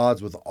yourself at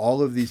odds with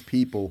all of these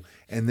people,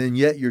 and then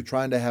yet you're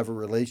trying to have a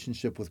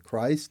relationship with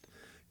Christ,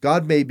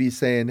 God may be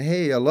saying,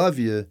 hey, I love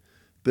you,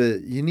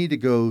 but you need to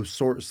go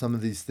sort some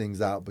of these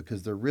things out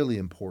because they're really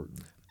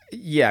important.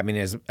 Yeah, I mean,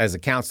 as a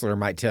counselor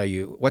might tell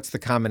you, what's the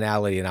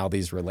commonality in all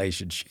these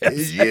relationships?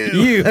 It's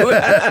you.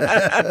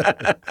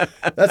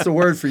 That's a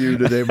word for you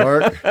today,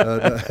 Mark.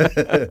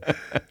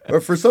 Or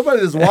for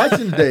somebody that's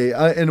watching today,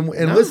 and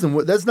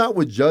listen, that's not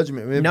with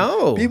judgment. I mean,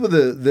 no. People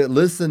that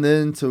listen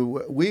in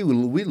to, we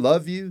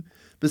love you,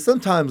 but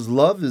sometimes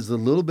love is a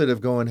little bit of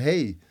going,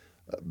 hey,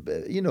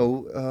 they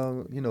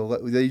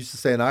used to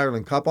say in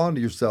Ireland, cop on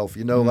to yourself,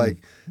 like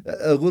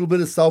a little bit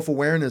of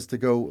self-awareness to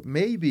go,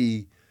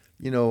 maybe,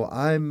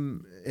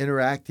 I'm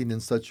interacting in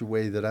such a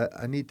way that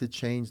I need to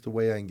change the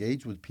way I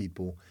engage with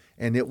people.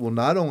 And it will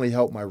not only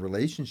help my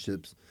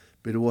relationships,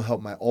 but it will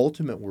help my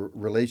ultimate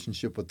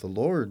relationship with the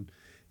Lord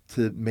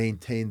to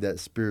maintain that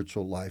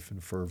spiritual life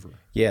and fervor.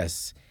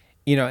 Yes.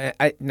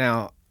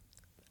 Now,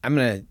 I'm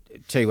going to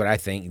tell you what I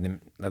think, and then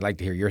I'd like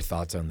to hear your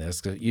thoughts on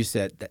this. Because you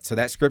said that, so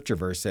that scripture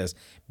verse says,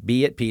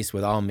 be at peace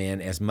with all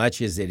men as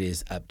much as it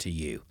is up to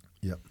you.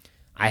 Yep.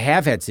 I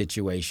have had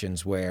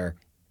situations where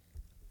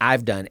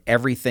I've done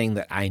everything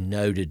that I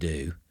know to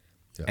do,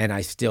 and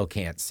I still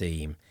can't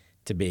seem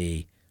to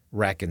be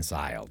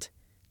reconciled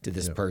to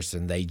this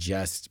person. They're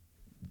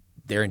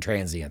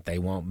intransient. They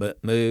won't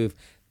move.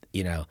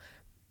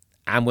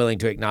 I'm willing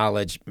to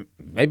acknowledge,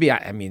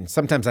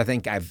 sometimes I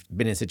think I've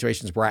been in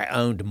situations where I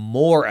owned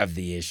more of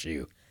the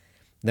issue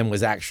than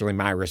was actually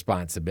my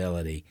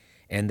responsibility.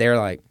 And they're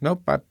like,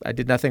 nope, I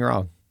did nothing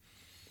wrong.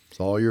 It's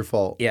all your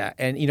fault. Yeah,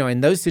 and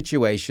in those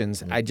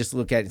situations, I just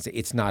look at it and say,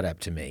 it's not up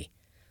to me.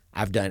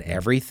 I've done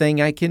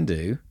everything I can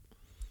do.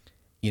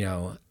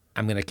 I'm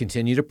going to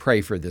continue to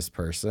pray for this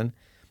person,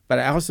 but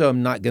I also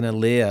am not going to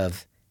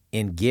live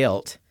in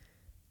guilt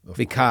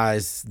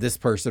because this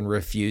person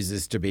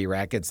refuses to be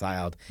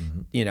reconciled.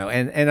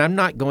 And I'm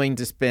not going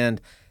to spend.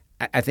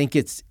 I think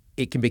it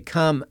can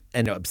become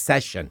an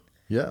obsession.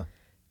 Yeah.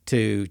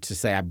 To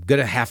say I'm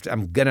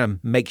gonna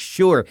make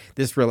sure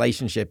this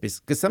relationship is,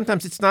 because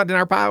sometimes it's not in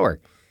our power,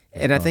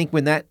 and I think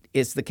when that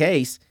is the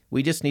case,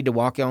 we just need to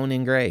walk on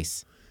in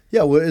grace.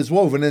 Yeah, well, it's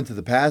woven into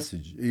the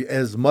passage.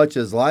 As much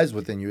as lies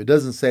within you. It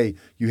doesn't say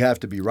you have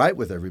to be right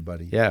with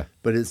everybody. Yeah.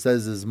 But it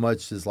says as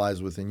much as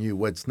lies within you.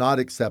 What's not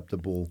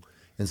acceptable,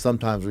 and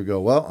sometimes we go,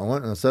 well, I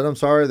went and I said I'm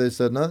sorry. They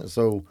said nothing.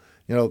 So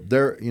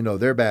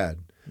they're bad.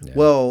 Yeah.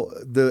 Well,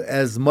 the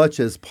as much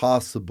as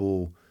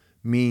possible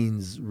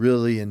means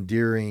really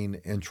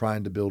endearing and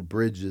trying to build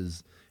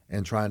bridges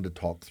and trying to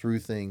talk through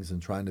things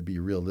and trying to be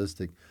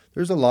realistic.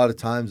 There's a lot of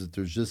times that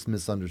there's just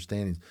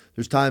misunderstandings.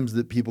 There's times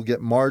that people get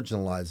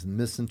marginalized and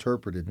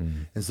misinterpreted.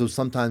 Mm-hmm. And so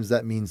sometimes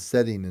that means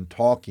sitting and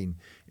talking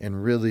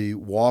and really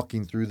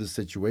walking through the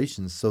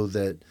situations so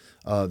that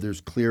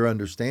there's clear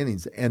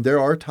understandings. And there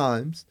are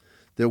times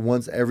that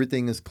once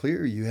everything is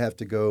clear, you have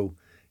to go,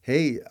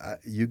 hey,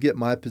 you get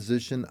my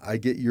position, I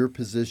get your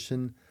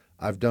position.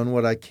 I've done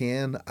what I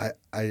can.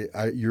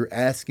 You're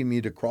asking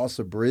me to cross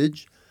a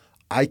bridge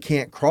I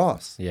can't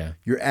cross. Yeah.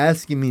 You're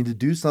asking me to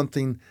do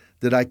something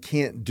that I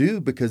can't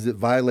do because it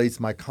violates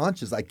my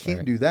conscience. I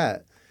can't do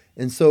that.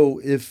 And so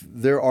if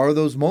there are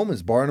those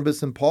moments,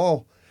 Barnabas and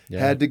Paul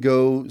had to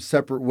go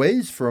separate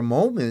ways for a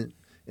moment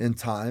in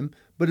time,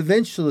 but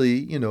eventually,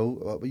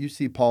 you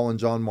see Paul and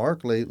John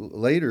Mark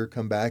later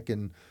come back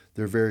and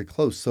they're very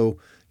close. So,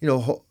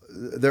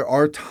 there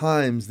are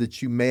times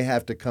that you may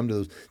have to come to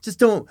those. Just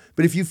don't.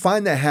 But if you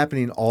find that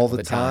happening all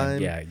the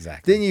time, yeah,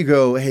 exactly. Then you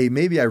go, hey,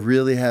 maybe I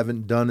really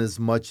haven't done as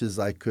much as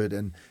I could.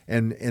 And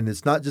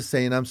it's not just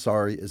saying I'm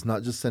sorry. It's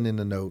not just sending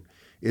a note.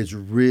 It's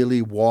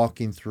really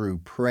walking through,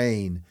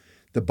 praying.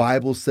 The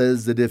Bible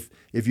says that if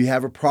you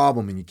have a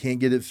problem and you can't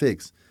get it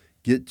fixed,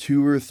 get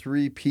 2 or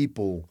 3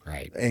 people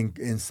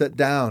and sit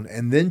down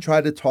and then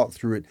try to talk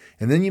through it.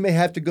 And then you may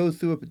have to go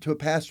through it to a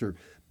pastor.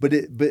 But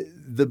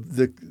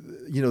the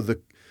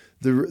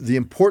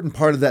important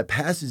part of that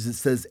passage, it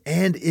says,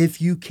 and if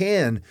you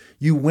can,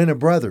 you win a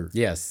brother.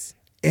 Yes.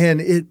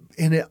 And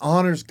it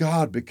honors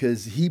God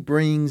because he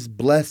brings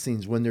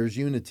blessings when there's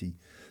unity.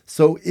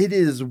 So it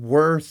is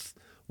worth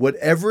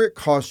whatever it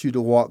costs you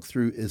to walk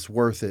through is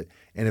worth it.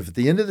 And if at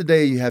the end of the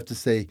day you have to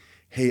say,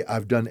 hey,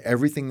 I've done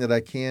everything that I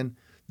can,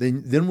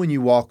 then when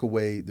you walk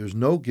away, there's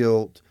no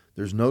guilt,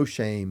 there's no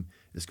shame.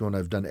 It's going,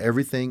 I've done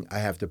everything. I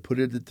have to put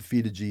it at the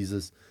feet of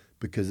Jesus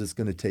because it's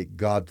going to take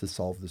God to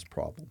solve this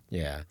problem.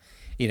 Yeah.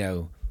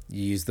 You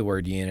use the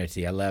word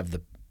unity. I love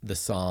the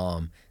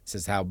psalm. It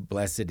says how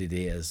blessed it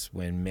is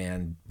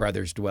when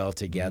brothers dwell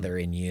together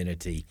in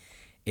unity.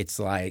 It's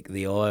like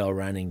the oil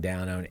running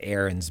down on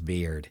Aaron's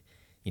beard,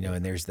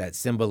 and there's that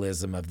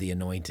symbolism of the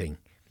anointing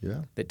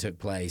that took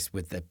place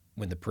when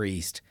the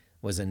priest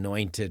was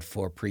anointed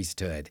for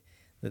priesthood,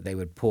 that they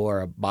would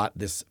pour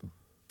this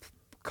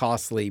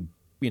costly,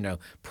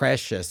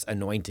 precious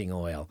anointing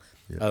oil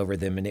over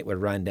them, and it would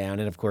run down.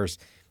 And of course,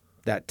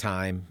 that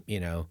time,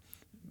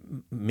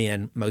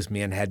 most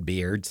men had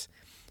beards,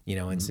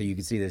 and so you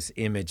could see this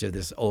image of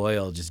this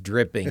oil just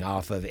dripping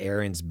off of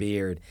Aaron's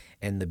beard,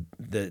 and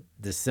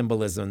the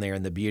symbolism there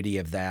and the beauty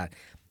of that.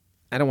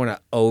 I don't want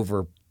to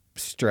over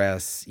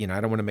stress, I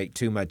don't want to make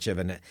too much of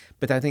it,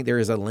 but I think there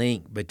is a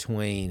link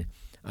between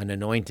an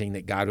anointing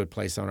that God would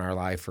place on our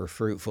life for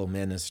fruitful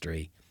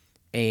ministry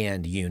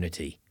and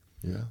unity.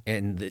 Yeah.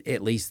 And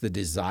at least the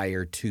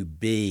desire to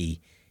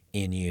be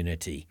in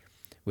unity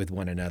with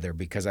one another.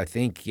 Because I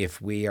think if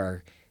we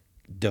are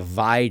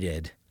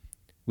divided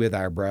with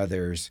our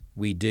brothers,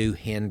 we do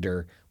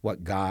hinder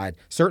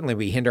certainly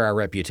we hinder our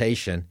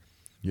reputation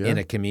in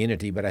a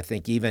community, but I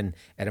think even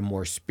at a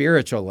more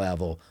spiritual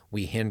level,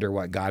 we hinder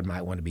what God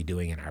might want to be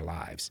doing in our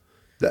lives.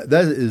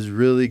 That is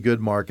really good,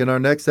 Mark. In our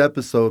next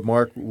episode,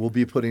 Mark will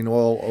be putting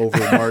oil over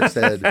Mark's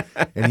head,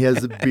 and he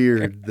has a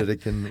beard that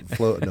it can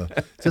float. No,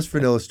 just for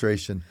an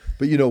illustration.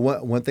 But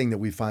one thing that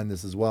we find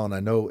this as well, and I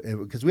know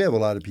because we have a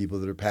lot of people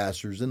that are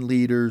pastors and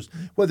leaders.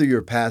 Whether you're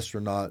a pastor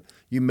or not,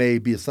 you may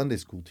be a Sunday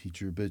school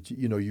teacher, but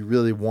you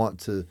really want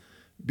to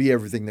be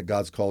everything that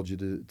God's called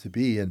you to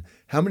be. And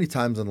how many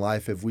times in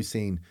life have we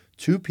seen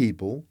 2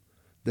 people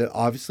that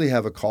obviously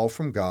have a call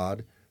from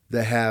God,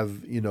 that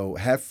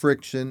have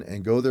friction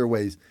and go their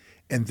ways,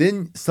 and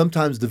then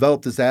sometimes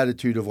develop this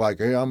attitude of like,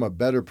 hey, I'm a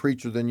better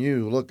preacher than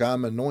you. Look,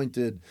 I'm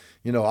anointed.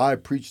 I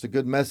preached a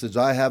good message.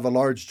 I have a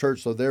large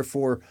church, so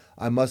therefore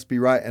I must be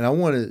right. And I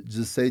want to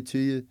just say to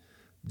you,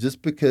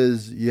 just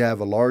because you have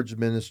a large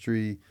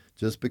ministry,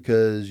 just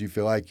because you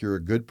feel like you're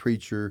a good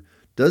preacher,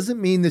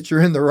 doesn't mean that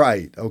you're in the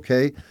right,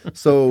 okay?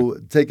 So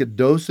take a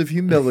dose of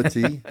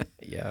humility,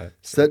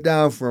 sit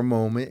down for a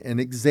moment and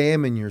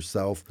examine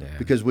yourself,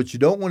 because what you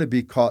don't want to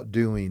be caught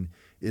doing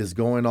is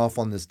going off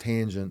on this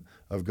tangent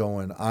of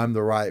going, I'm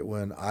the right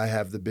one, I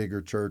have the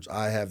bigger church,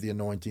 I have the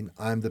anointing,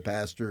 I'm the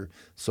pastor,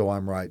 so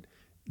I'm right.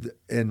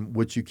 And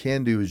what you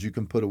can do is you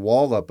can put a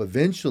wall up.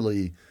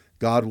 Eventually,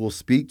 God will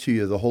speak to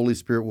you, the Holy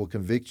Spirit will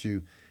convict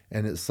you,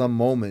 and at some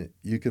moment,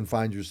 you can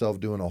find yourself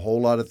doing a whole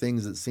lot of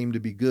things that seem to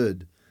be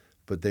good,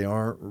 but they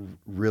aren't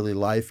really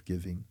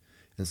life-giving.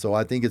 And so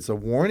I think it's a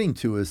warning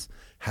to us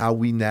how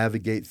we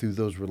navigate through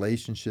those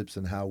relationships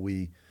and how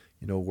we,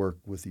 work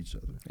with each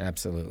other.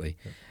 Absolutely.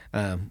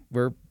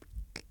 We're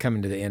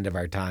coming to the end of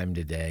our time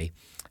today.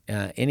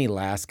 Any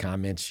last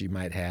comments you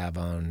might have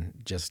on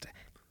just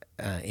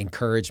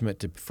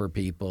encouragement for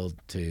people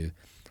to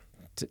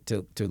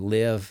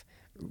live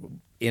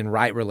in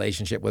right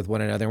relationship with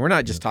one another? And we're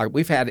not just talking.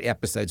 We've had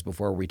episodes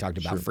before where we talked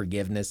about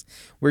forgiveness.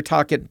 We're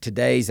talking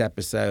today's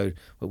episode.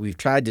 What we've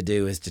tried to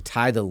do is to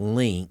tie the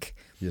link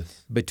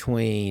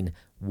between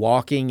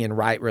walking in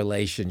right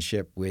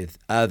relationship with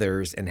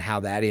others and how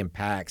that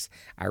impacts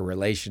our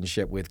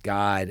relationship with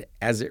God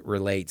as it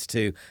relates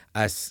to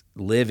us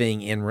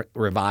living in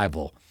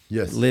revival,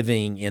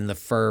 living in the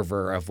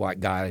fervor of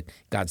what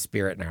God's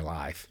Spirit in our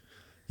life.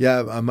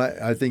 Yeah,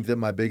 I think that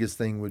my biggest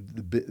thing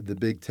the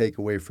big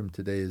takeaway from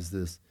today is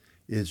this: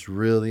 it's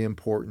really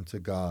important to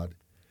God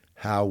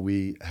how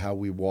we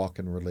walk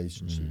in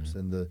relationships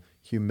and the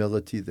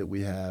humility that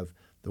we have,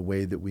 the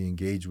way that we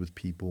engage with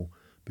people.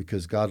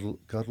 Because God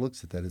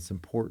looks at that. It's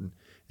important.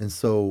 And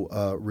so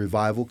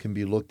revival can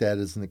be looked at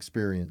as an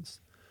experience.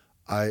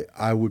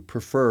 I would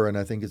prefer, and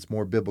I think it's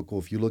more biblical,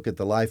 if you look at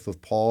the life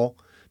of Paul,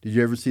 did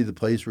you ever see the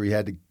place where he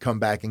had to come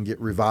back and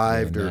get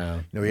revived?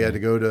 Or he had to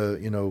go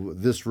to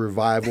this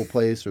revival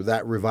place or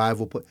that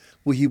revival place?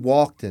 Well, he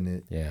walked in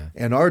it. Yeah.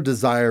 And our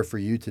desire for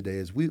you today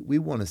is we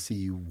want to see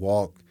you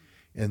walk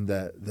in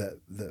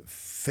that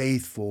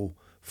faithful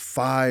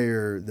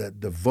fire, that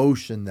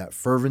devotion, that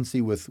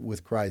fervency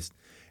with Christ.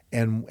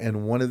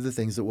 And one of the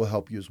things that will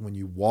help you is when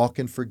you walk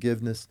in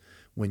forgiveness,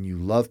 when you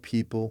love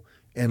people.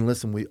 And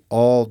listen, we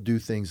all do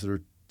things that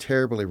are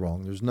terribly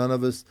wrong. There's none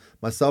of us,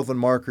 myself and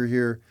Mark are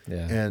here,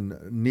 and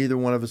neither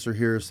one of us are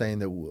here saying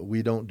that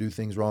we don't do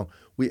things wrong.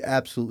 We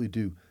absolutely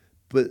do.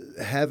 But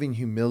having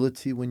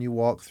humility when you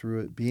walk through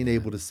it, being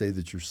able to say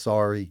that you're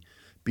sorry,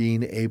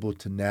 being able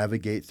to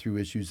navigate through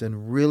issues,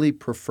 and really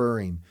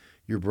preferring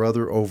your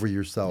brother over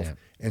yourself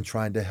and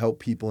trying to help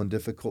people in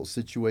difficult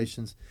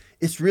situations,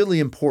 it's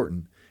really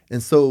important.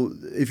 And so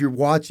if you're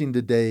watching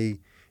today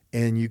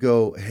and you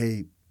go,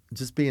 hey,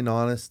 just being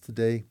honest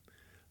today,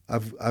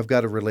 I've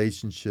got a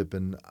relationship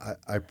and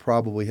I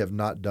probably have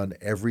not done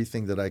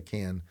everything that I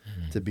can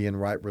to be in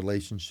right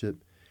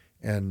relationship.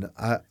 And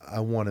I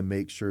want to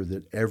make sure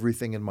that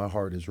everything in my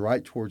heart is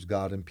right towards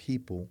God and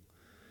people.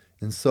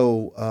 And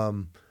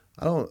so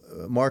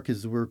Mark,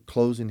 as we're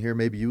closing here,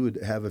 maybe you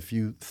would have a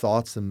few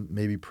thoughts and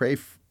maybe pray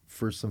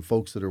for some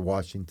folks that are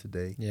watching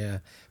today. Yeah.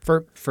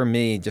 For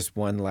me, just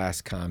one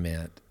last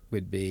comment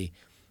would be,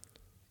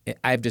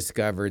 I've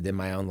discovered in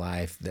my own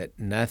life that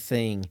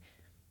nothing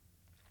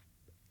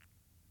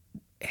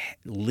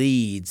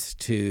leads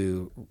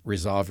to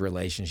resolved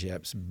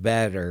relationships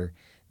better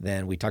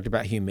than, we talked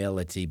about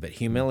humility, but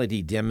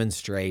humility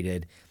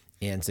demonstrated.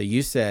 And so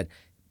you said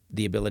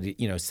the ability,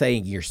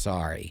 saying you're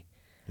sorry.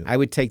 Yep. I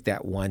would take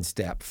that one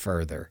step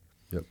further.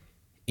 Yep.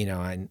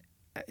 And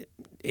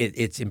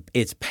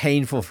it's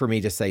painful for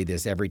me to say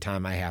this every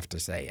time I have to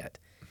say it,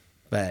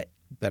 but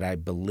I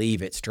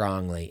believe it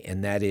strongly,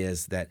 and that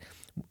is that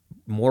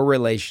more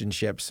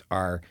relationships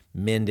are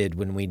mended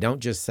when we don't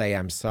just say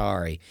I'm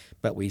sorry,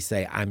 but we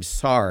say, I'm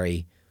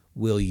sorry,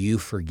 will you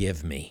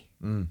forgive me?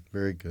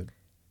 Very good.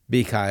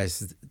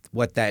 Because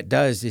what that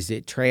does is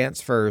it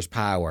transfers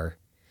power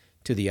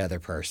to the other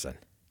person.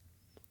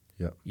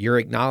 Yep. You're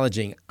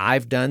acknowledging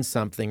I've done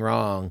something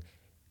wrong,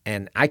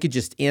 and I could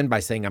just end by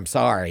saying I'm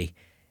sorry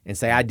and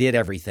say I did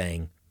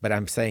everything, but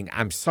I'm saying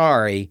I'm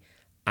sorry,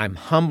 I'm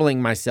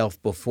humbling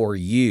myself before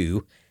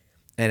you,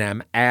 and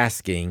I'm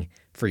asking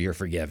for your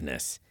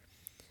forgiveness.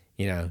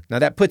 Now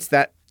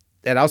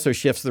that also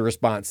shifts the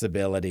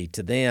responsibility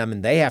to them,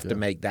 and they have to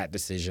make that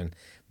decision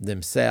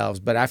themselves.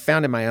 But I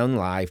found in my own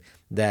life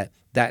that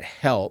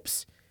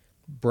helps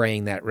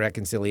bring that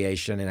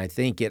reconciliation, and I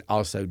think it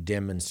also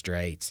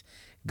demonstrates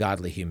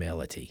godly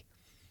humility.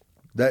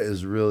 That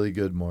is really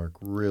good, Mark.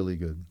 Really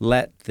good.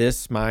 Let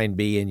this mind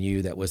be in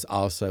you that was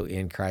also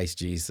in Christ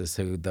Jesus,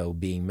 who, though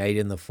being made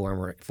in the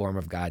form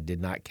of God,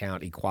 did not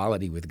count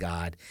equality with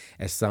God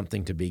as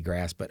something to be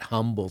grasped, but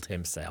humbled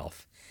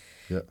himself,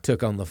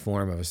 took on the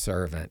form of a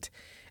servant.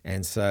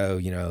 And so,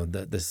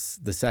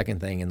 the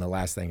second thing and the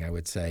last thing I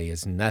would say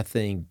is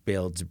nothing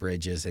builds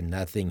bridges and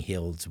nothing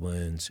heals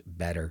wounds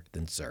better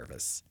than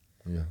service.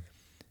 Yeah.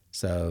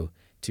 So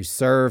to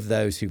serve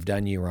those who've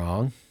done you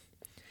wrong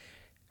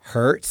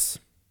hurts,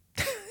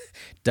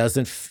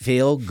 doesn't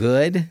feel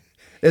good.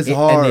 It's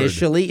hard.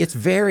 Initially, it's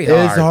very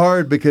hard. It's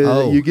hard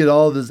because you get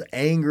all this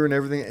anger and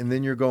everything, and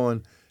then you're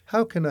going,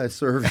 how can I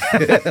serve you?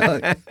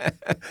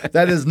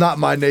 That is not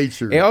my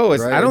nature. Oh,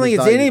 right? I don't think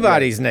it's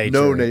anybody's nature.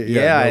 No,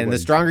 and the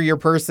stronger your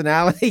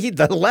personality,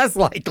 the less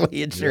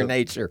likely it's your Yep.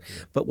 nature.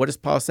 But what does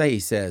Paul say? He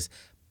says,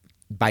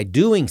 by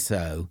doing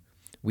so,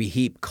 we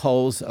heap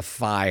coals of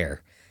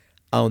fire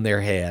on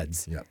their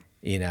heads. Yep.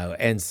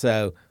 And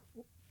so,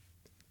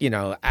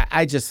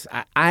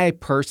 I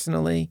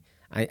personally,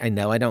 I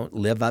know I don't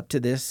live up to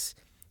this,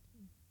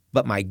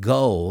 but my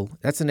goal,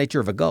 that's the nature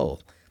of a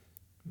goal.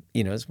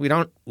 Is we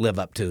don't live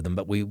up to them,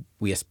 but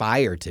we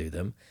aspire to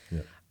them.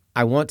 Yeah.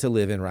 I want to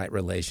live in right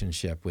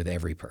relationship with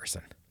every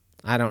person.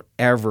 I don't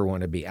ever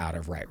want to be out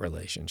of right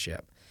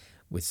relationship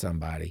with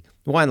somebody.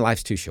 One,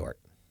 life's too short.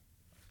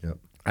 Yep.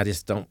 I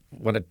just don't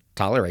want to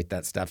tolerate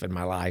that stuff in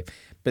my life.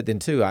 But then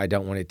two, I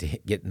don't want it to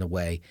get in the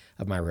way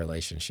of my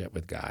relationship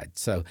with God.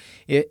 So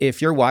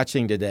if you're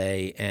watching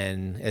today,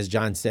 and as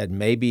John said,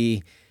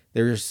 maybe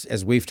there's,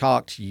 as we've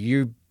talked,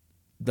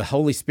 the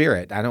Holy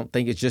Spirit, I don't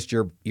think it's just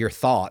your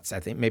thoughts. I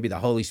think maybe the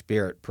Holy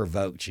Spirit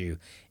provoked you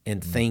in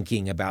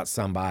thinking about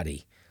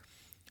somebody,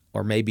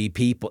 or maybe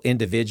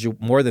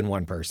more than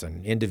one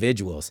person,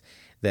 individuals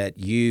that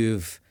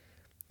you've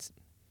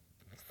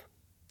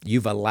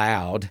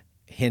allowed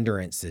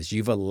hindrances,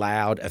 you've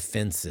allowed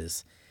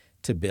offenses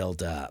to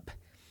build up.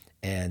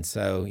 And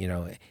so,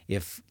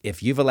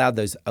 if you've allowed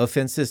those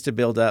offenses to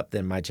build up,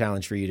 then my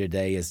challenge for you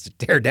today is to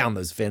tear down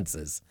those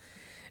fences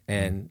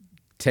and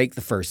take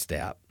the first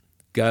step.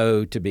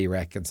 Go to be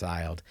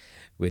reconciled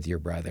with your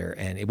brother.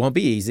 And it won't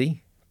be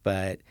easy,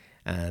 but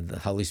the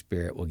Holy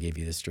Spirit will give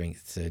you the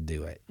strength to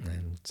do it.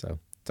 And so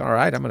it's all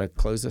right. I'm going to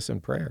close this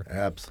in prayer.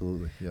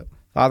 Absolutely. Yep.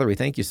 Father, we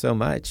thank you so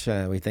much.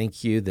 We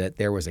thank you that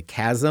there was a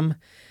chasm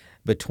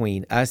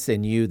between us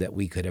and you that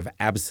we could have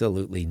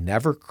absolutely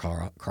never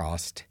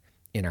crossed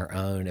in our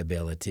own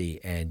ability,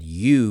 and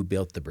you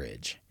built the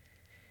bridge.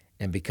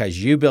 And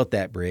because you built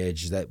that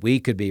bridge, that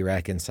we could be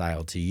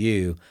reconciled to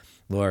you,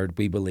 Lord,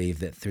 we believe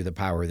that through the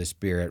power of the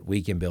Spirit,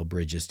 we can build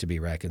bridges to be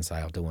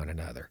reconciled to one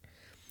another.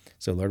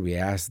 So, Lord, we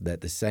ask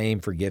that the same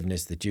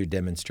forgiveness that you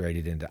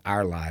demonstrated into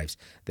our lives,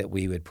 that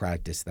we would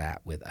practice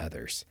that with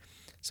others.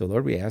 So,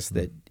 Lord, we ask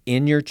that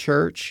in your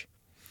church,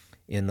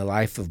 in the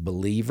life of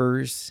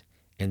believers,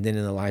 and then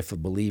in the life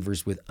of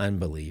believers with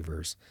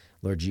unbelievers,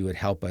 Lord, you would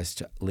help us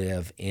to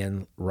live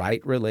in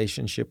right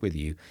relationship with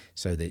you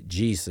so that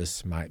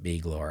Jesus might be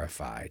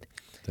glorified.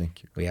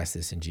 Thank you. We ask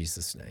this in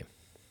Jesus' name.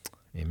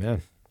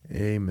 Amen.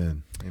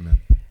 Amen.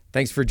 Amen.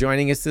 Thanks for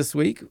joining us this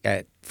week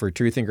for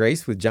Truth and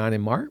Grace with John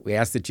and Mark. We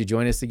ask that you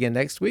join us again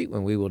next week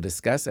when we will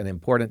discuss an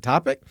important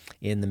topic.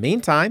 In the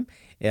meantime,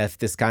 if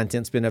this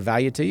content's been of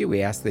value to you,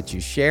 we ask that you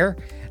share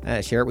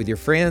it with your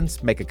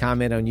friends, make a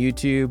comment on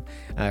YouTube,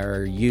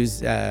 or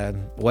use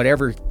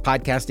whatever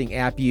podcasting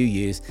app you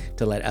use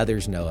to let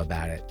others know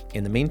about it.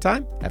 In the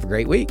meantime, have a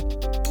great week.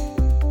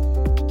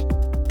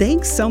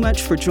 Thanks so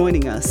much for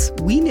joining us.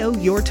 We know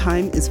your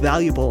time is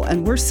valuable,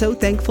 and we're so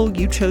thankful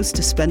you chose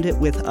to spend it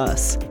with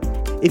us.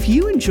 If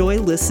you enjoy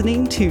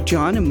listening to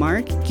John and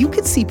Mark, you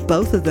could see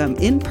both of them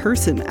in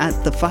person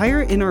at the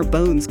Fire in Our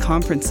Bones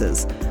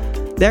conferences.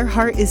 Their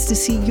heart is to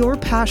see your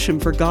passion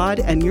for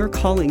God and your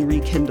calling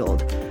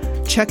rekindled.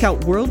 Check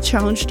out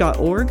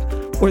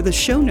worldchallenge.org or the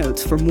show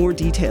notes for more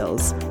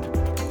details.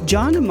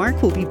 John and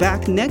Mark will be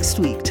back next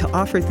week to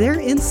offer their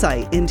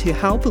insight into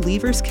how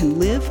believers can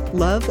live,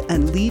 love,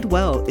 and lead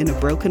well in a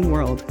broken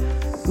world.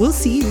 We'll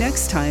see you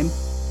next time.